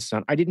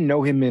grandson. I didn't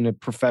know him in a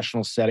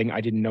professional setting.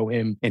 I didn't know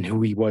him and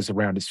who he was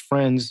around his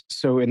friends.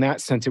 So in that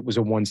sense, it was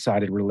a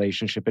one-sided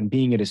relationship. And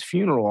being at his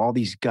funeral, all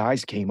these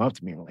guys came up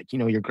to me and were like,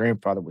 your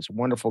grandfather was a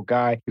wonderful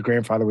guy. Your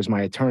grandfather was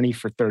my attorney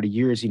for 30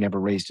 years. He never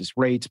raised his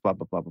rates, blah,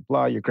 blah, blah, blah,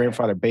 blah. Your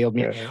grandfather bailed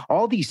me.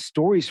 All these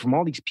stories from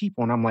all these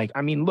people. And I'm like,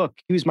 look,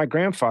 he was my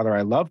grandfather.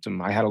 I loved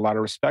him. I had a lot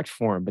of respect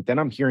for him. But then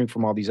I'm hearing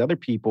from all these other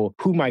people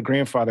who my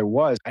grandfather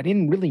was. I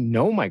didn't really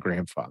know my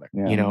grandfather,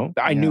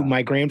 I knew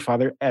my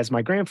grandfather as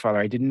my grandfather.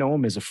 I didn't know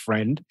him as a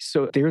friend.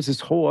 So there's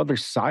this whole other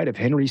side of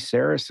Henry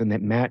Saracen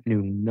that Matt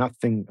knew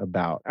nothing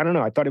about. I don't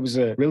know. I thought it was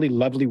a really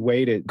lovely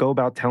way to go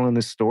about telling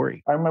this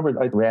story. I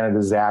remember I ran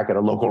into Zach at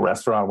a local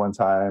restaurant one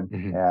time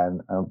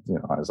and,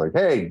 I was like,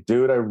 "Hey,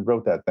 dude, I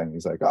wrote that thing."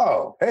 He's like,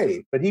 "Oh,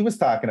 hey." But he was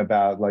talking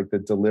about like the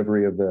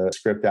delivery of the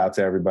script out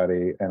to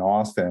everybody in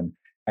Austin.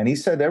 And he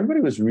said everybody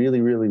was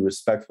really, really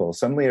respectful.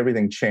 Suddenly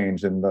everything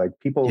changed and like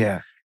people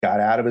got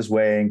out of his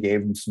way and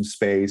gave him some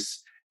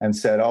space. And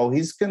said, "Oh,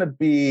 he's going to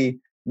be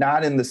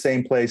not in the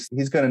same place.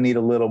 He's going to need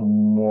a little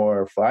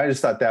more." I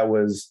just thought that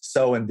was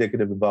so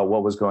indicative about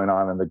what was going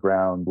on the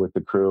ground with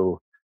the crew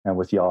and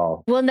with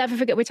y'all. We'll never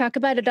forget. We talk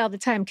about it all the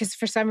time because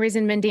for some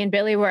reason, Mindy and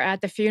Billy were at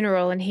the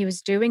funeral and he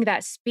was doing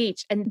that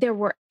speech and there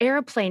were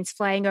airplanes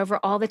flying over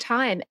all the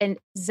time. And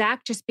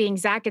Zach, just being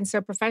Zach and so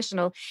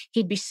professional,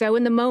 he'd be so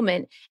in the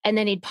moment and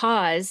then he'd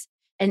pause.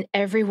 And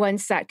everyone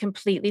sat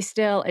completely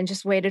still and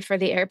just waited for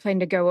the airplane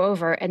to go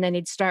over. And then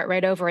he'd start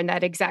right over in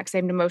that exact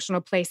same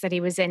emotional place that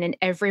he was in. And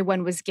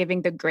everyone was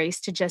giving the grace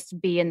to just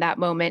be in that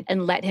moment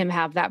and let him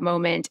have that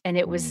moment. And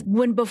it was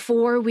when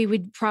before we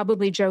would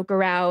probably joke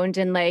around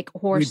and like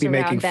horse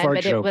around then.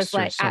 But it was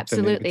like,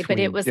 absolutely. But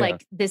it was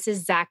like, this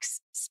is Zach's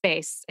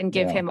space and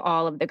give him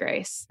all of the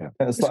grace. Yeah.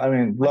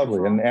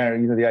 Lovely.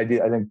 And the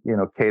idea, I think,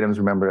 Kadam's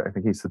remember, I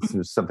think he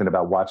said something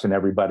about watching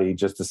everybody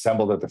just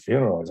assembled at the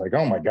funeral. It's like,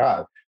 oh my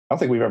God. I don't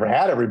think we've ever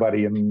had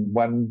everybody in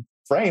one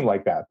frame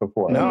like that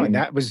before. No, and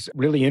that was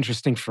really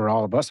interesting for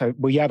all of us.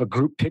 We have a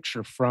group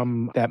picture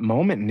from that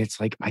moment, and it's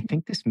like, I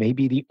think this may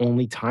be the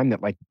only time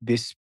that like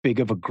this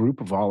big of a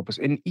group of all of us,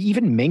 and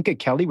even Minka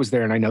Kelly was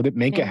there, and I know that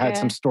Minka had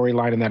some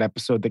storyline in that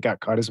episode that got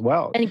cut as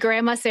well. And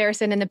Grandma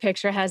Saracen in the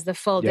picture has the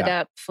folded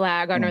up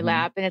flag on her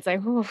lap, and it's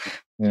like, ooh.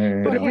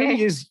 But it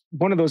really is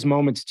one of those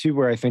moments too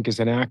where I think as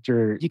an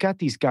actor, you got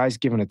these guys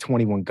giving a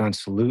 21 gun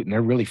salute and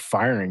they're really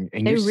firing.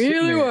 And they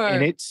really were.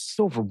 And it's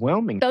so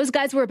overwhelming. Those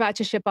guys were about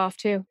to ship off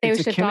too. They were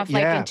shipped off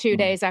in 2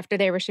 days after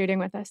they were shooting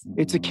with us.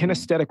 It's a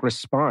kinesthetic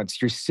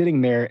response. You're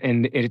sitting there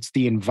and it's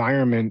the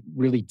environment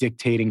really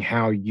dictating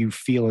how you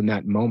feel in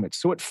that moment.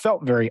 So it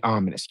felt very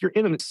ominous. You're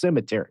in a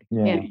cemetery.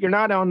 Yeah. You're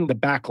not on the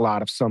back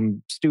lot of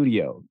some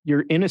studio.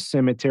 You're in a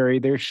cemetery.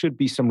 There should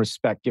be some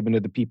respect given to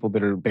the people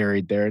that are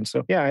buried there. And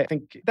so, I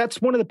think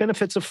that's one of the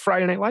benefits of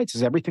Friday Night Lights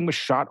is everything was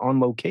shot on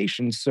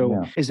location.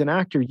 So as an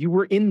actor, you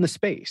were in the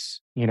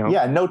space,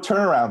 Yeah, no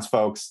turnarounds,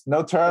 folks.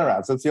 No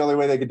turnarounds. That's the only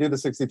way they could do the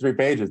 63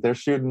 pages. They're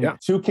shooting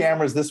 2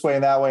 cameras this way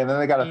and that way. And then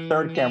they got a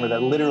third camera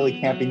that literally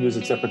can't be used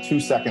except for 2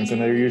 seconds.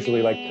 And they're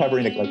usually like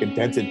covering it like a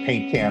dented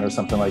paint can or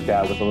something like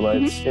that with a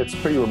little, it's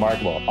pretty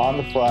remarkable. On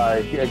the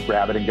fly,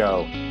 grab it and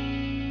go.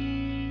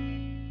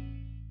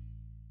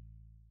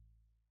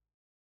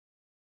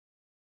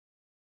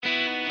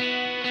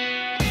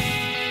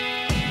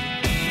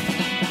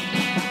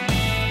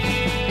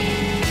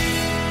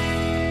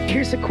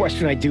 Here's a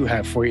question I do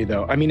have for you,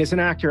 though. I mean, as an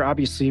actor,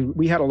 obviously,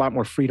 we had a lot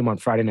more freedom on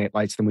Friday Night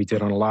Lights than we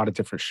did on a lot of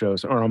different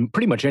shows, or on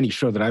pretty much any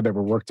show that I've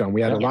ever worked on.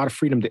 We had a lot of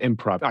freedom to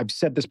improv. I've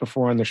said this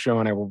before on the show,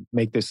 and I will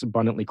make this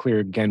abundantly clear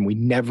again. We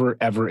never,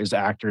 ever, as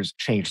actors,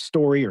 changed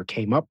story or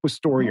came up with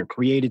story or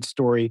created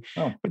story.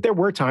 But there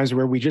were times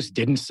where we just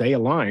didn't say a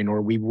line,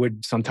 or we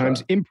would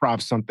sometimes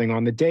improv something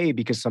on the day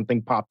because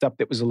something popped up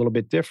that was a little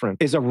bit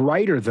different. As a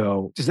writer,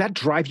 though, does that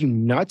drive you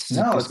nuts?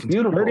 No, it's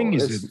beautiful.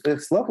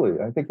 It's lovely.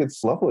 I think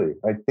it's lovely.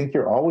 I think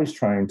you're always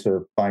trying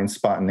to find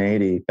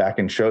spontaneity back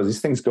in shows.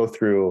 These things go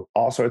through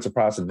all sorts of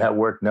process,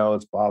 network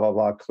notes, blah, blah,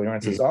 blah,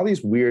 clearances. All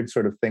these weird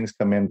sort of things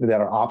come in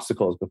that are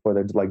obstacles before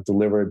they're like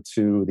delivered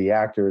to the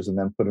actors and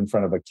then put in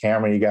front of a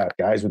camera. You got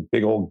guys with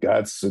big old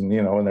guts and,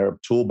 and their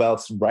tool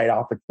belts right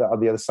off on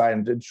the other side,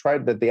 and try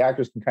that the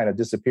actors can kind of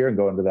disappear and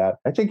go into that.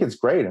 I think it's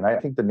great. And I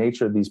think the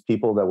nature of these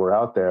people that were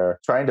out there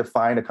trying to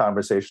find a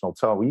conversational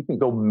tone, you can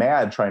go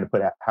mad trying to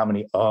put how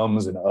many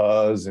ums and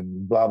uhs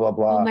and blah, blah,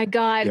 blah. Oh my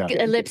God,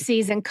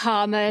 ellipses and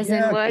commas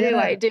and what do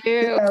I do?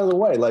 Get out of the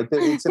way. Like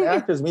it's an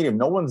actor's medium.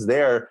 No one's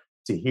there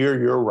to hear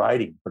your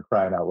writing, for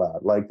crying out loud.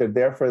 Like they're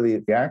there for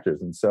the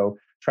actors. And so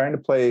trying to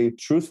play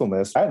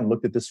truthfulness, I hadn't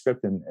looked at this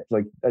script in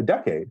like a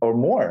decade or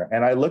more.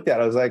 And I looked at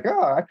it, I was like,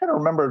 I kind of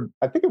remember,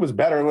 I think it was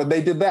better when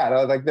they did that.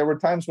 Like there were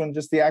times when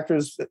just the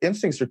actors'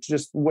 instincts are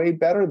just way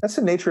better. That's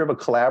the nature of a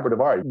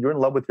collaborative art. You're in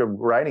love with your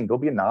writing, go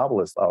be a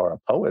novelist or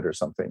a poet or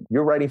something.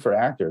 You're writing for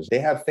actors. They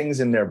have things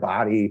in their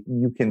body.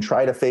 You can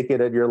try to fake it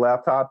at your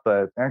laptop,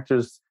 but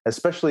actors,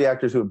 especially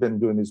actors who have been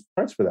doing these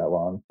parts for that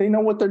long, they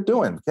know what they're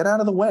doing. Get out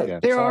of the way.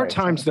 There are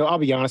times, though, I'll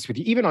be honest with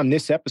you, even on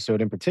this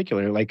episode in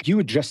particular, like you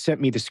had just sent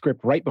me the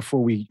script right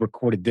before we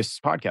recorded this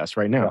podcast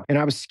right now. And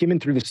I was skimming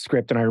through the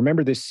script and I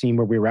remember this scene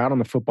where we were out on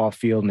the football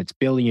field and it's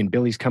Billy, and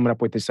Billy's coming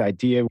up with this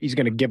idea. He's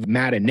going to give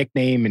Matt a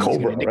nickname and Cobra,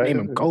 he's going to nickname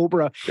him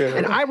Cobra.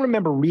 And I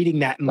remember reading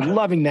that and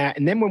loving that.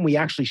 And then when we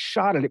actually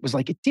shot it, it was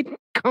like, it didn't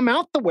come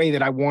out the way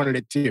that I wanted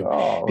it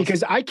to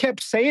because I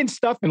kept saying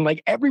stuff and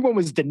like everyone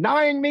was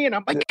denying me. And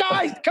I'm like,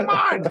 guys, come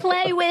on.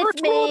 Play with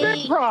First rule of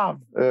improv.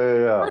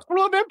 First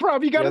rule of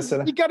improv.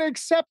 You got to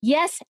accept.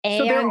 Yes, and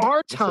so there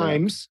are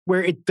times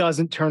where it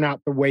doesn't turn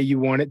out the way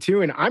you want it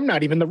to. And I'm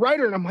not even the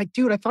writer. And I'm like,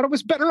 dude, I thought it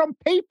was better on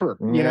paper.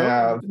 You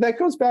know? That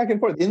goes back and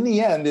forth. In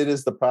the end, it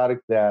is the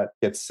product that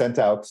gets sent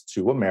out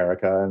to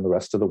America and the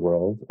rest of the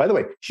world. By the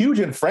way, huge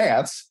in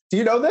France. Do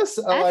you know this?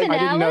 I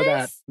didn't know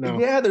that. No.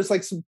 Yeah, there's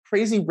like some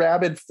crazy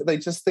rabid, they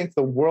just think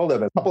the world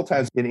of it. A couple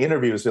times in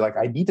interviews, they're like,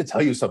 I need to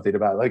tell you something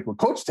about it. Like, well,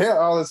 Coach Taylor,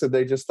 all this, and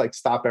they just like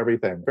stop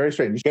everything. Very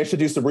strange. You guys should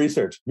do some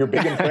research. You're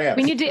big in France.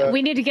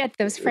 we need to get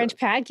those French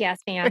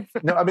podcasts, man.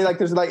 No, I mean, like,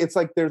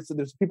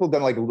 there's people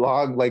done like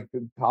long, like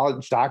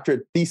college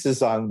doctorate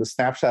thesis on the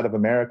snapshot of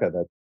America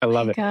that I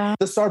love it.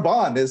 The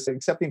Sorbonne is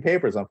accepting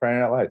papers on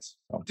Friday Night Lights.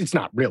 So. It's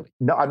not really.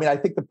 No, I mean, I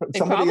think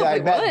somebody that I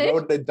met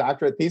wrote the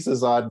doctorate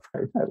thesis on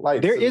Friday Night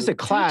Lights. There is a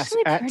class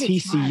at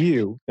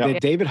TCU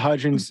that David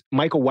Hudgens,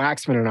 Michael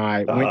Waxman, and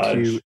I went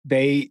to.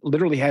 They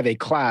literally have a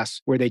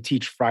class where they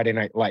teach Friday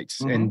Night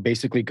Lights and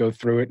basically go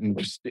through it. And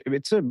just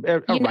it's a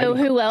you know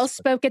who else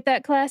spoke at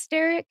that class,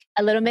 Derek?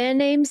 A little man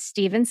named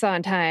Stephen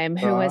Sondheim,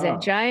 who was a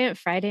giant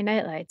Friday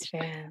Night Lights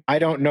fan. I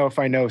don't know if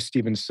I know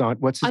Stephen Sondheim.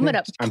 What's his name? I'm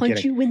going to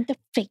punch you in the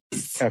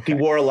face. Okay. He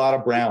wore a lot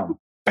of brown.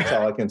 That's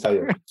all I can tell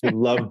you. He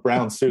loved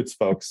brown suits,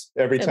 folks.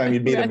 Every time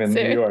you'd meet him in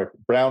New York.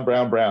 Brown,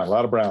 brown, brown. A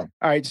lot of brown.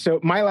 All right. So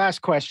my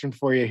last question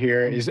for you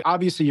here is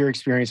obviously your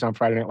experience on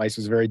Friday Night Lights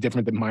was very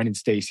different than mine and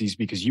Stacey's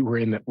because you were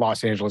in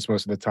Los Angeles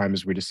most of the time,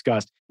 as we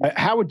discussed.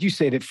 How would you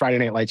say that Friday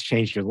Night Lights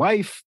changed your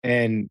life?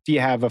 And do you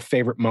have a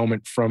favorite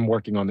moment from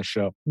working on the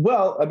show?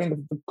 Well, I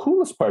mean, the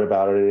coolest part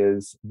about it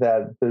is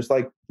that there's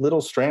like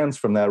little strands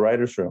from that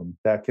writer's room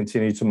that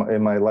continue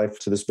in my life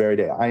to this very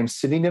day. I am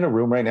sitting in a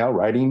room right now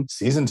writing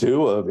season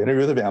 2 of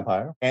Interview with the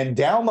Vampire. And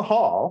down the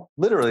hall,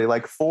 literally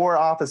like 4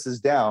 offices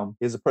down,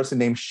 is a person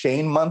named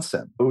Shane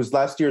Munson, who was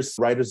last year's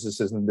writer's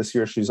assistant. This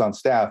year she's on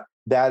staff.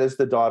 That is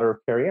the daughter of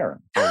Carrie Aaron.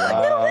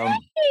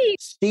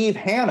 Steve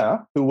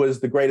Hanna, who was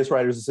the greatest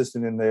writer's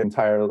assistant in the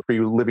entire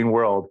pre-Living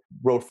World,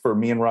 wrote for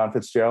me and Ron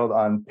Fitzgerald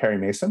on Perry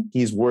Mason.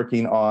 He's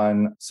working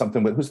on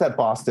something with, who's that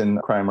Boston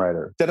crime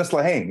writer? Dennis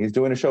Lehane. He's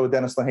doing a show with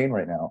Dennis Lehane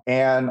right now.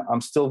 And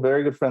I'm still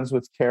very good friends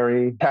with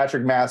Carrie.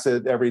 Patrick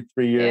Massett every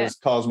 3 years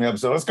calls me up.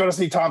 So let's go to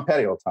see Tom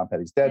Petty. Oh, Tom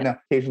Petty's dead now.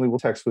 Occasionally we'll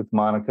text with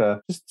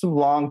Monica. Just some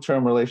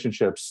long-term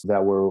relationships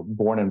that were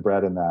born and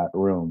bred in that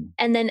room.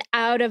 And then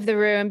out of the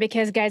room,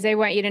 because guys, I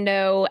want you to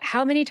know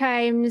how many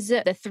times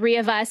the three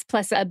of us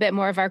plus a bit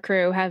more of our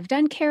crew have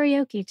done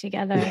karaoke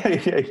together.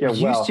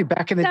 Used to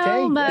back in the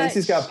day.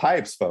 Stacey's got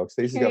pipes, folks.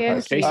 Stacey's got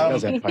pipes. Stacey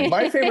does have pipes.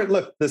 My favorite,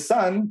 look, The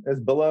Son, as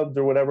beloved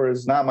or whatever,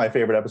 is not my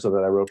favorite episode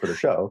that I wrote for the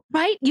show.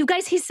 Right? You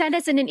guys, he sent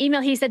us in an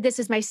email. He said, this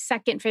is my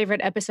second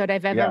favorite episode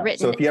I've ever written.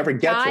 So if he ever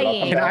gets it, I'll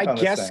come Can back I on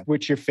guess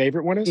which your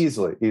favorite one is?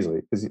 Easily.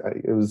 Because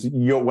it was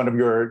one of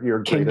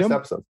your greatest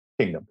episodes.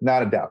 Kingdom,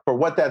 not a doubt. For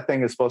what that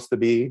thing is supposed to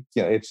be,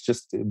 it's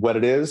just what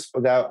it is.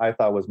 That I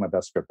thought was my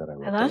best script that I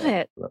wrote. I love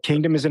it.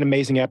 Kingdom is an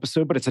amazing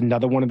episode, but it's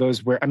another one of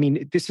those where,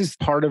 this is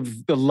part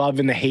of the love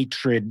and the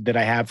hatred that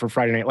I have for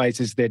Friday Night Lights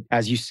is that,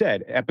 as you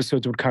said,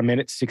 episodes would come in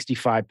at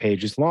 65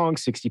 pages long,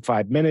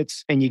 65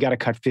 minutes, and you got to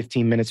cut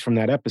 15 minutes from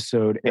that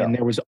episode. Yeah. And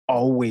there was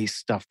always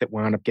stuff that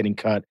wound up getting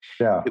cut.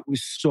 Yeah. It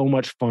was so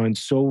much fun,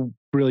 so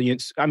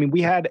brilliant.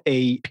 We had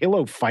a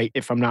pillow fight,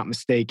 if I'm not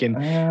mistaken,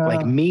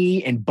 like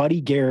me and Buddy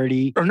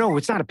Garrity. Or no,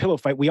 it's not a pillow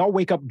fight. We all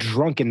wake up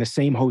drunk in the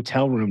same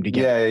hotel room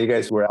together. Yeah, you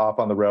guys were off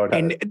on the road.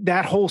 And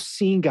that whole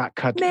scene got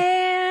cut.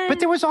 Man. But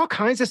there was all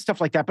kinds of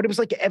stuff like that. But it was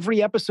like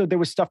every episode, there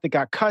was stuff that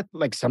got cut.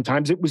 Like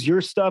sometimes it was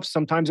your stuff.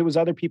 Sometimes it was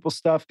other people's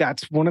stuff.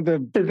 That's one of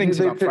the things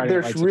about Friday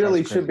Night Lights. There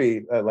really should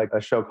be like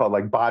a show called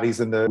like Bodies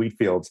in the Wheat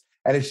Fields.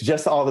 And it's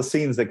just all the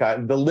scenes that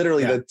got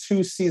the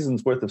 2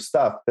 seasons worth of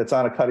stuff that's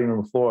on a cutting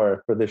room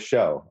floor for this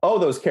show. Oh,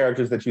 those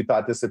characters that you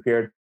thought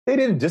disappeared. They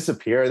didn't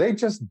disappear. They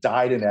just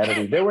died in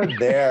editing. They were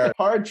there.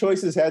 Hard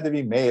choices had to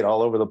be made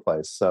all over the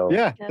place. So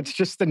it's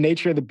just the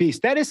nature of the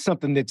beast. That is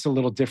something that's a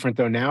little different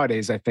though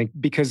nowadays, I think,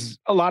 because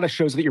a lot of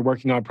shows that you're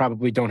working on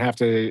probably don't have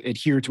to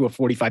adhere to a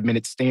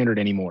 45-minute standard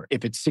anymore.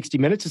 If it's 60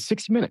 minutes, it's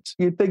 60 minutes.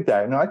 You'd think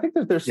that. No, I think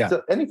that there's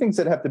still, any things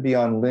that have to be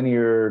on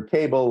linear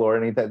cable or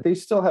anything, they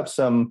still have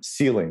some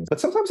ceilings. But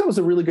sometimes that was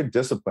a really good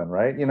discipline,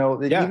 right?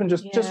 Even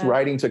just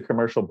writing to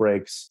commercial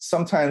breaks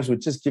sometimes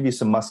would just give you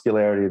some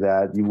muscularity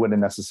that you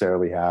wouldn't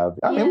necessarily have.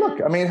 How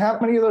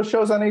many of those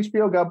shows on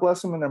HBO, God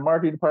bless them, and their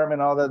marketing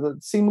department, all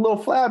that seem a little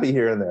flabby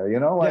here and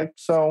there,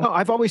 So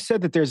I've always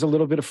said that there's a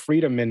little bit of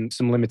freedom and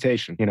some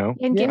limitation,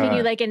 And giving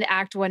you like an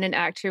act 1, an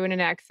act 2, and an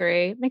act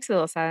 3 makes a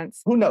little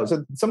sense. Who knows?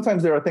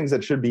 Sometimes there are things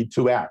that should be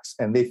 2 acts,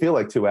 and they feel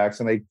like 2 acts,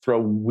 and they throw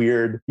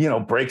weird,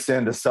 breaks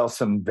in to sell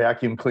some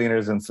vacuum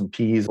cleaners and some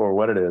peas or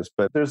what it is.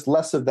 But there's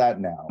less of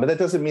that now. But that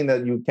doesn't mean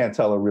that you can't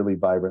tell a really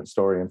vibrant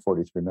story in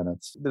 43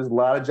 minutes. There's a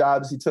lot of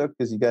jobs he took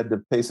because you got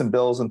to pay some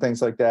bills and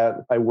things like that.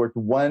 I worked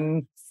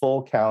 1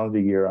 full calendar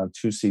year on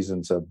 2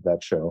 seasons of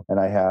that show. And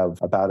I have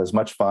about as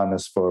much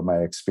fondness for my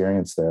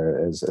experience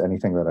there as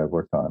anything that I've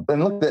worked on.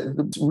 And look,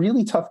 it's a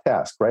really tough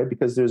task, right?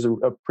 Because there's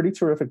a pretty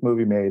terrific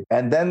movie made.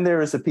 And then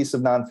there is a piece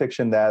of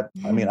nonfiction that,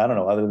 I don't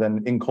know, other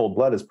than In Cold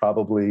Blood is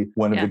probably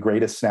one of the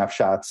greatest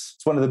snapshots.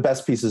 It's one of the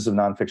best pieces of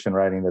nonfiction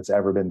writing that's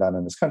ever been done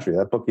in this country.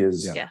 That book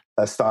is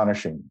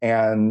astonishing.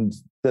 And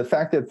the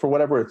fact that for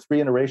whatever 3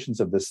 iterations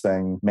of this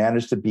thing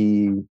managed to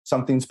be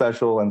something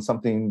special and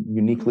something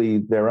uniquely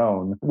their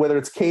own, whether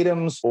it's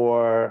Kadams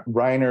or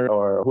Reiner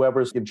or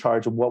whoever's in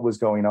charge of what was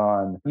going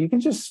on, you can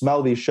just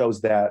smell these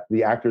shows that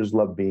the actors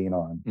love being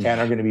on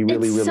and are going to be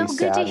really, really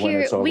sad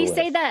when it's over. We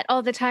say that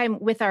all the time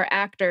with our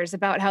actors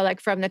about how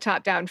like from the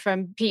top down,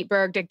 from Pete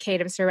Berg to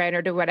Kadams to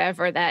Reiner to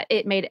whatever, that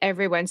it made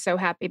everyone so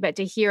happy. But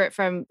to hear it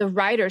from the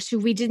writers who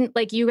we didn't,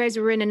 like you guys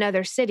were in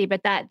another city,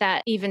 but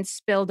that even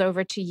spilled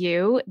over to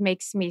you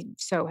makes me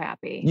so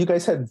happy. You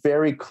guys had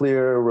very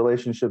clear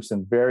relationships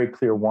and very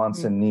clear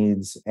wants and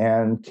needs.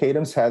 And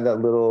Kadams had that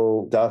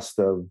little dust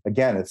of,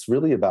 again, it's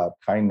really about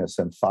kindness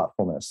and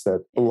thoughtfulness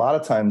that a lot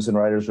of times in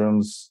writers'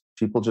 rooms,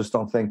 people just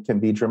don't think can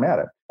be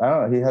dramatic. I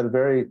don't know. He had a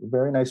very,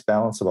 very nice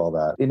balance of all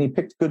that. And he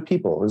picked good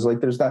people. It was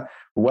like there's not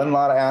one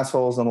lot of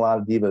assholes and a lot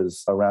of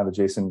divas around a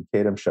Jason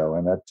Kadam show.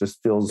 And that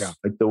just feels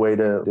like the way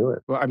to do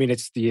it. Well,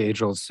 it's the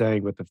age-old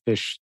saying with the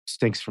fish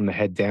stinks from the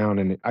head down.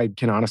 And I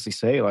can honestly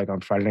say, like on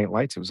Friday Night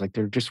Lights, it was like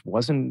there just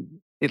wasn't,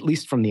 at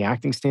least from the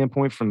acting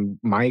standpoint, from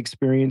my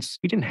experience,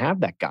 we didn't have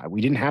that guy.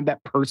 We didn't have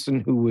that person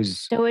who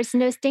was... There was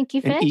no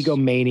stinky fish? An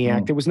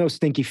egomaniac. There was no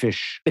stinky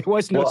fish. There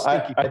was no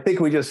stinky fish. I think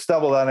we just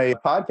stumbled on a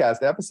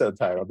podcast episode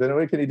title, didn't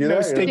we? Can you do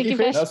that? Stinky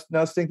fish?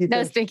 No stinky fish?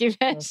 No stinky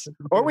fish.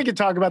 Or we could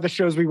talk about the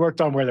shows we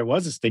worked on where there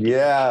was a stinky fish.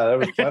 Yeah, there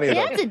was plenty of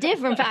That's a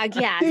different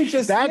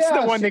podcast. That's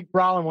the one Nick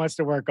Brolin wants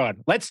to work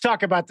on. Let's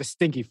talk about the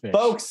stinky fish.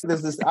 Folks,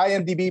 there's this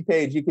IMDb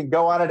page. You can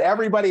go on it.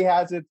 Everybody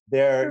has it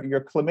there.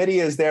 Your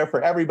chlamydia is there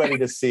for everybody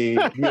to see.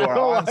 You are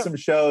on some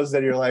shows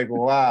that you're like,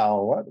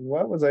 wow,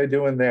 what was I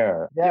doing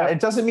there? Yeah, it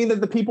doesn't mean that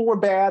the people were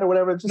bad or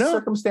whatever. It's just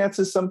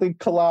circumstances, something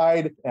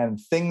collide,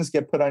 and things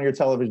get put on your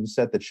television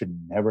set that should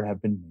never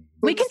have been made.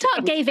 We can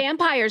talk gay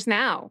vampires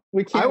now.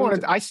 We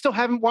can't. I still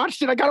haven't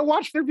watched it. I got to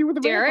watch Interview with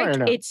the Vampire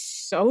now. It's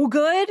so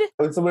good.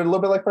 It's a little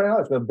bit like Friday Night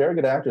Lights. We have very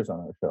good actors on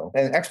our show.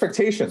 And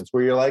expectations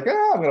where you're like,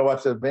 I'm going to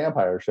watch the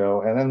vampire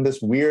show. And then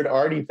this weird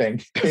arty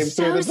thing came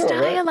through the door.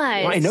 Stylized.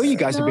 Right? Well, I know you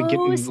guys have been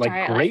getting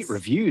like great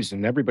reviews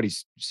and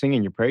everybody's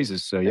singing your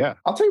praises. So yeah.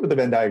 I'll tell you what the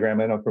Venn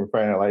diagram I know from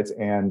Friday Night Lights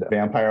and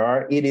Vampire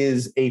are. It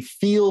is a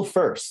feel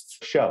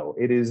first show.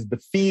 It is the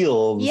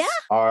feels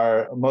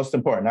are most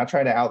important. Not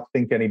trying to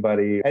outthink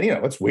anybody. And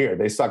it's weird.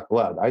 They suck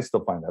blood. I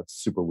still find that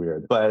super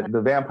weird. But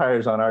the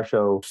vampires on our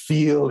show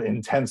feel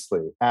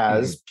intensely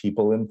as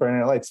people in Friday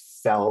Night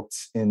Lights felt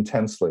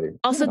intensely.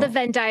 Also the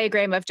Venn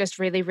diagram of just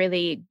really,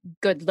 really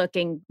good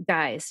looking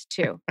guys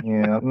too.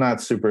 Yeah, I'm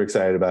not super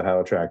excited about how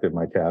attractive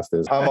my cast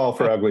is. I'm all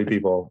for ugly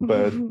people,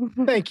 but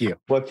thank you.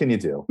 What can you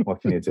do?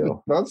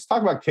 Let's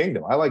talk about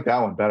Kingdom. I like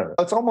that one better.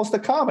 It's almost a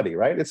comedy,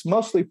 right? It's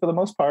mostly, for the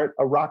most part,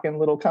 a rockin'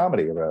 little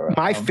comedy.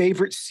 My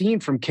favorite scene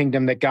from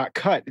Kingdom that got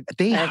cut,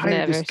 they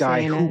hired this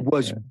guy who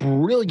was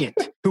brilliant,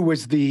 who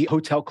was the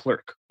hotel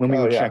clerk when we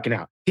were checking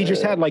out. He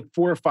just had like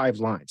 4 or 5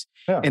 lines.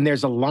 Yeah. And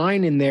there's a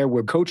line in there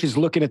where Coach is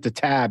looking at the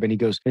tab and he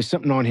goes, there's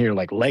something on here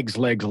like legs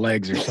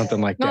or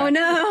something like that. Oh,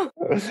 no.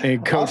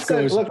 And Coach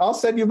goes, look, I'll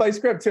send you my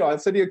script too. I'll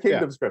send you a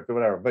Kingdom script or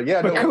whatever.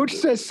 But Coach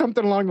says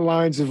something along the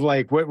lines of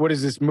like, what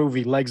is this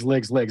movie? Legs.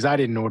 I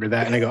didn't order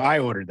that. And I go, I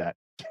ordered that.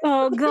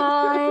 Oh,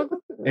 God.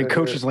 And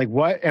Coach is like,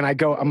 what? And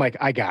I'm like,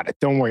 I got it.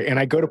 Don't worry. And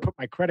I go to put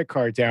my credit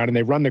card down and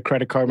they run the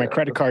credit card. My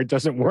credit card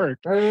doesn't work.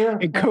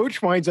 And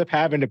Coach winds up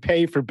having to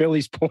pay for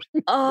Billy's point.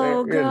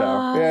 Oh,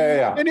 God.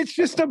 Yeah. And it's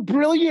just a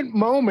brilliant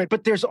moment.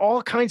 But there's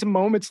all kinds of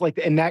moments like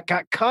that. And that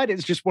got cut.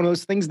 It's just one of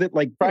those things that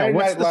like, Friday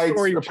Night Lights,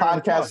 the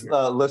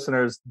podcast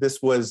listeners,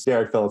 this was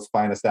Derek Phillips'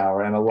 finest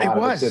hour. And a lot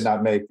of it did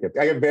not make it.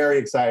 I get very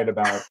excited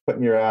about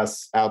putting your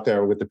ass out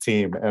there with the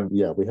team. And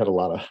yeah, we had a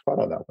lot of fun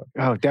on that one.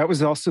 Oh, that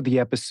was also the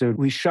episode.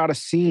 We shot a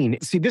scene.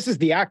 See, this is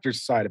the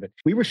actor's side of it.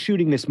 We were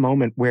shooting this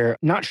moment where,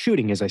 not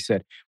shooting, as I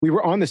said, we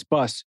were on this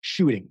bus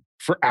shooting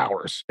for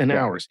hours and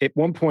hours. At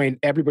one point,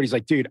 everybody's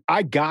like, dude,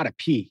 I gotta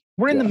pee.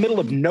 We're in the middle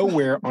of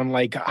nowhere on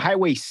like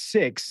Highway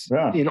 6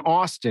 in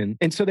Austin.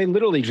 And so they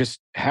literally just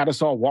had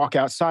us all walk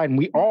outside and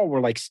we all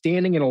were like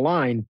standing in a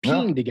line,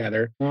 peeing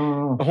together,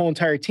 the whole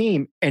entire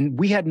team. And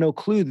we had no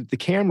clue that the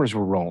cameras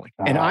were rolling.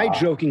 And I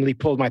jokingly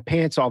pulled my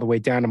pants all the way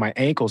down to my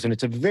ankles. And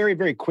it's a very,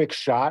 very quick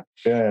shot.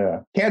 Yeah.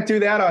 Can't do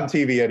that on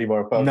TV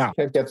anymore, folks. No.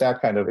 Can't get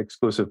that kind of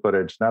exclusive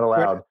footage. Not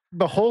allowed.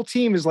 The whole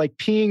team is like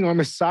peeing on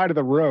the side of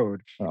the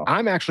road.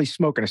 I'm actually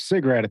smoking a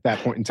cigarette at that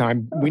point in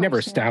time. We never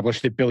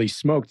established that Billy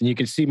smoked. And you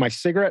can see my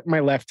cigarette in my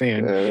left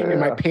hand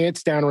and my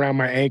pants down around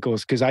my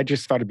ankles because I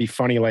just thought it'd be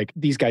funny. Like,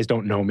 these guys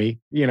don't know me.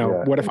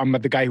 What if I'm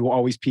the guy who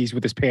always pees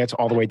with his pants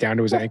all the way down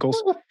to his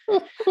ankles?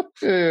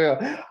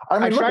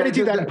 I try to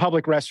do that in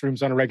public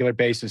restrooms on a regular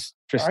basis.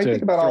 I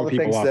think about all the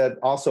things that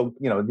also,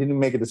 didn't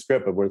make it to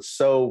script, but were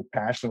so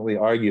passionately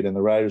argued in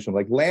the writers' room.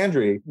 Like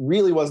Landry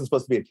really wasn't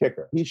supposed to be a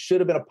kicker. He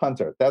should have been a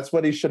punter. That's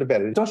what he should have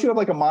been. Don't you have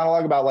like a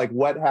monologue about like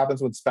what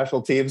happens when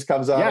special teams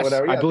comes on or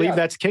whatever? I believe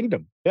that's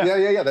Kingdom.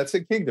 Yeah. That's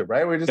in Kingdom,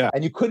 right?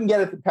 And you couldn't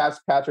get it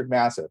past Patrick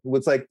Massive.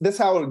 It's like, this is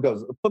how it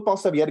goes. Football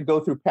stuff, you had to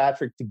go through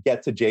Patrick to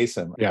get to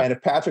Jason. Yeah. And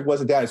if Patrick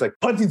wasn't down, he's like,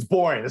 punting's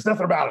boring. There's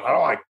nothing about it. I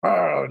don't like,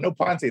 no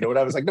punting or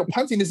whatever. It's like, no,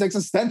 punting is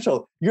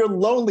existential. You're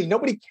lonely.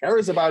 Nobody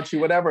cares about you,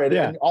 whatever.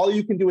 And all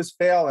you can do is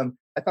fail. And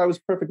I thought it was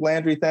perfect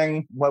Landry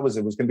thing. What was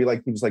it? It was going to be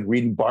like, he was like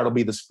reading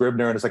Bartleby the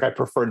Scribner. And it's like, I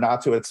prefer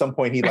not to. At some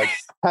point, he like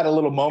had a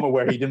little moment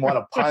where he didn't want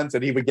to punt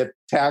and he would get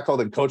tackled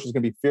and coach was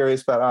going to be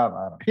furious. But I don't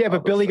know. Yeah,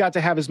 but Billy got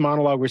to have his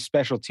monologue with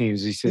special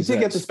teams. He says,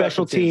 get the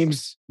special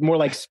teams, more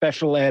like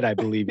special ed, I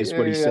believe is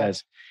what he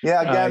says.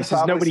 Yeah, again, he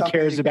says, nobody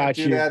cares about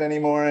you. That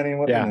anymore.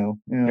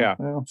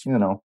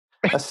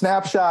 A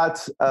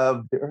snapshot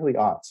of the early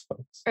aughts,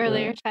 folks.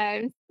 Earlier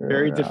times.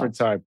 Very different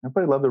time.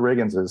 Everybody loved the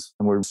Rigginses,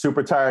 and we're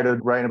super tired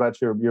of writing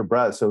about your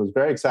brothers. So it was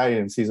very exciting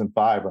in season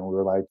 5 when we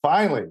were like,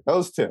 finally,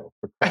 those two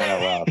were crying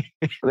out loud.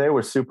 They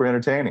were super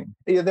entertaining.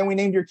 Yeah, then we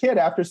named your kid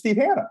after Steve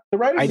Hanna. The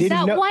writers. Is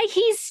that why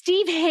he's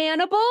Steve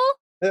Hannibal?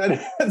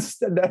 That's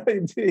by the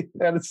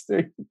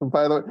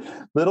way,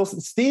 little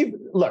Steve.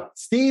 Look,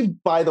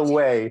 Steve, by the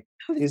way,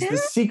 is the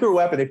secret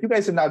weapon. If you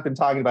guys have not been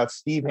talking about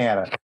Steve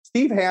Hanna,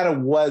 Steve Hanna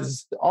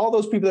was all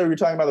those people that we were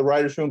talking about the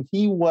writers' room.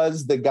 He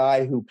was the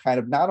guy who kind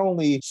of not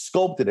only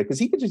sculpted it because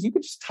you could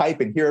just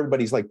type and hear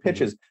everybody's like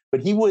pitches,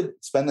 but he would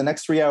spend the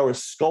next 3 hours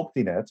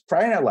sculpting it.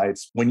 Friday Night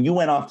Lights, when you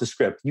went off the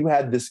script, you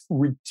had this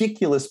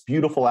ridiculous,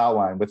 beautiful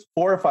outline with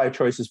 4 or 5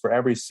 choices for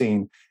every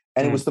scene.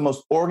 And it was the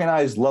most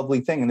organized, lovely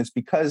thing. And it's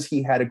because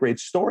he had a great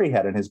story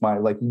head in his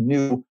mind. Like he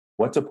knew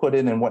what to put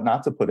in and what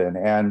not to put in.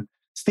 And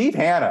Steve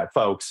Hanna,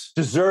 folks,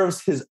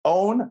 deserves his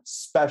own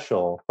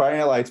special Friday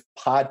Night Lights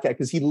podcast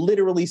because he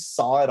literally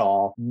saw it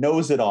all,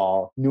 knows it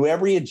all, knew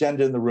every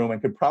agenda in the room,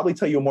 and could probably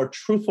tell you a more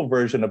truthful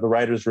version of the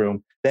writer's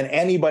room than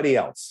anybody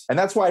else. And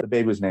that's why the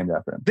baby was named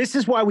after him. This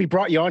is why we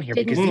brought you on here,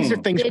 because these are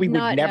things we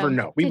would never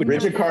know.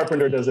 Bridget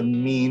Carpenter does a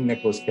mean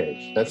Nicolas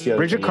Cage. That's the other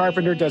Bridget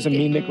Carpenter does a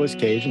mean Nicolas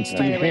Cage, and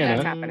Steve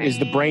Hanna is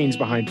the brains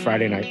behind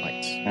Friday Night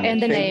Lights.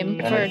 And the name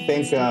for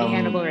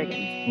Hannibal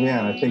Reagan.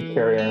 Yeah, and I think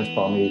Carrie Aarons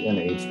called me an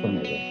AIDS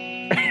tornado.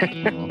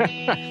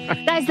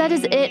 Guys, that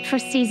is it for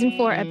season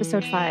 4,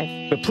 episode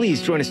 5. But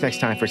please join us next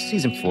time for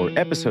season 4,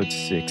 episode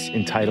 6,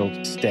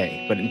 entitled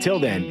Stay. But until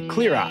then,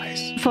 clear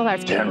eyes. Full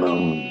hearts. Clear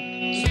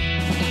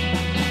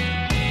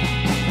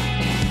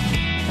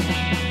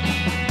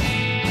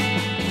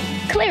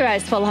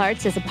Eyes, Full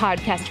Hearts is a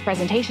podcast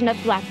presentation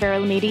of Black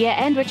Barrel Media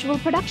and Ritual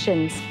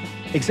Productions.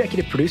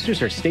 Executive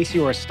producers are Stacey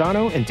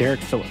Oristano and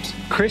Derek Phillips,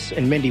 Chris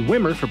and Mindy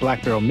Wimmer for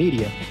Black Barrel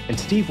Media, and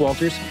Steve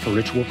Walters for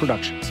Ritual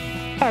Productions.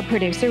 Our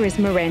producer is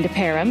Miranda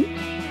Parham.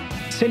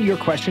 Send your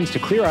questions to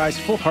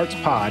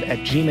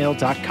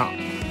cleareyesfullheartspod@gmail.com.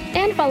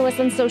 And follow us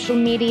on social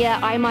media.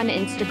 I'm on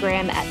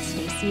Instagram at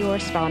Stacey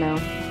Oristano.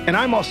 And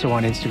I'm also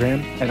on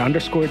Instagram at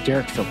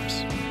 _Derek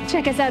Phillips.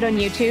 Check us out on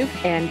YouTube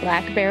and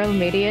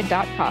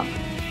blackbarrelmedia.com.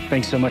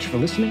 Thanks so much for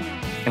listening,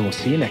 and we'll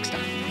see you next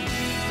time.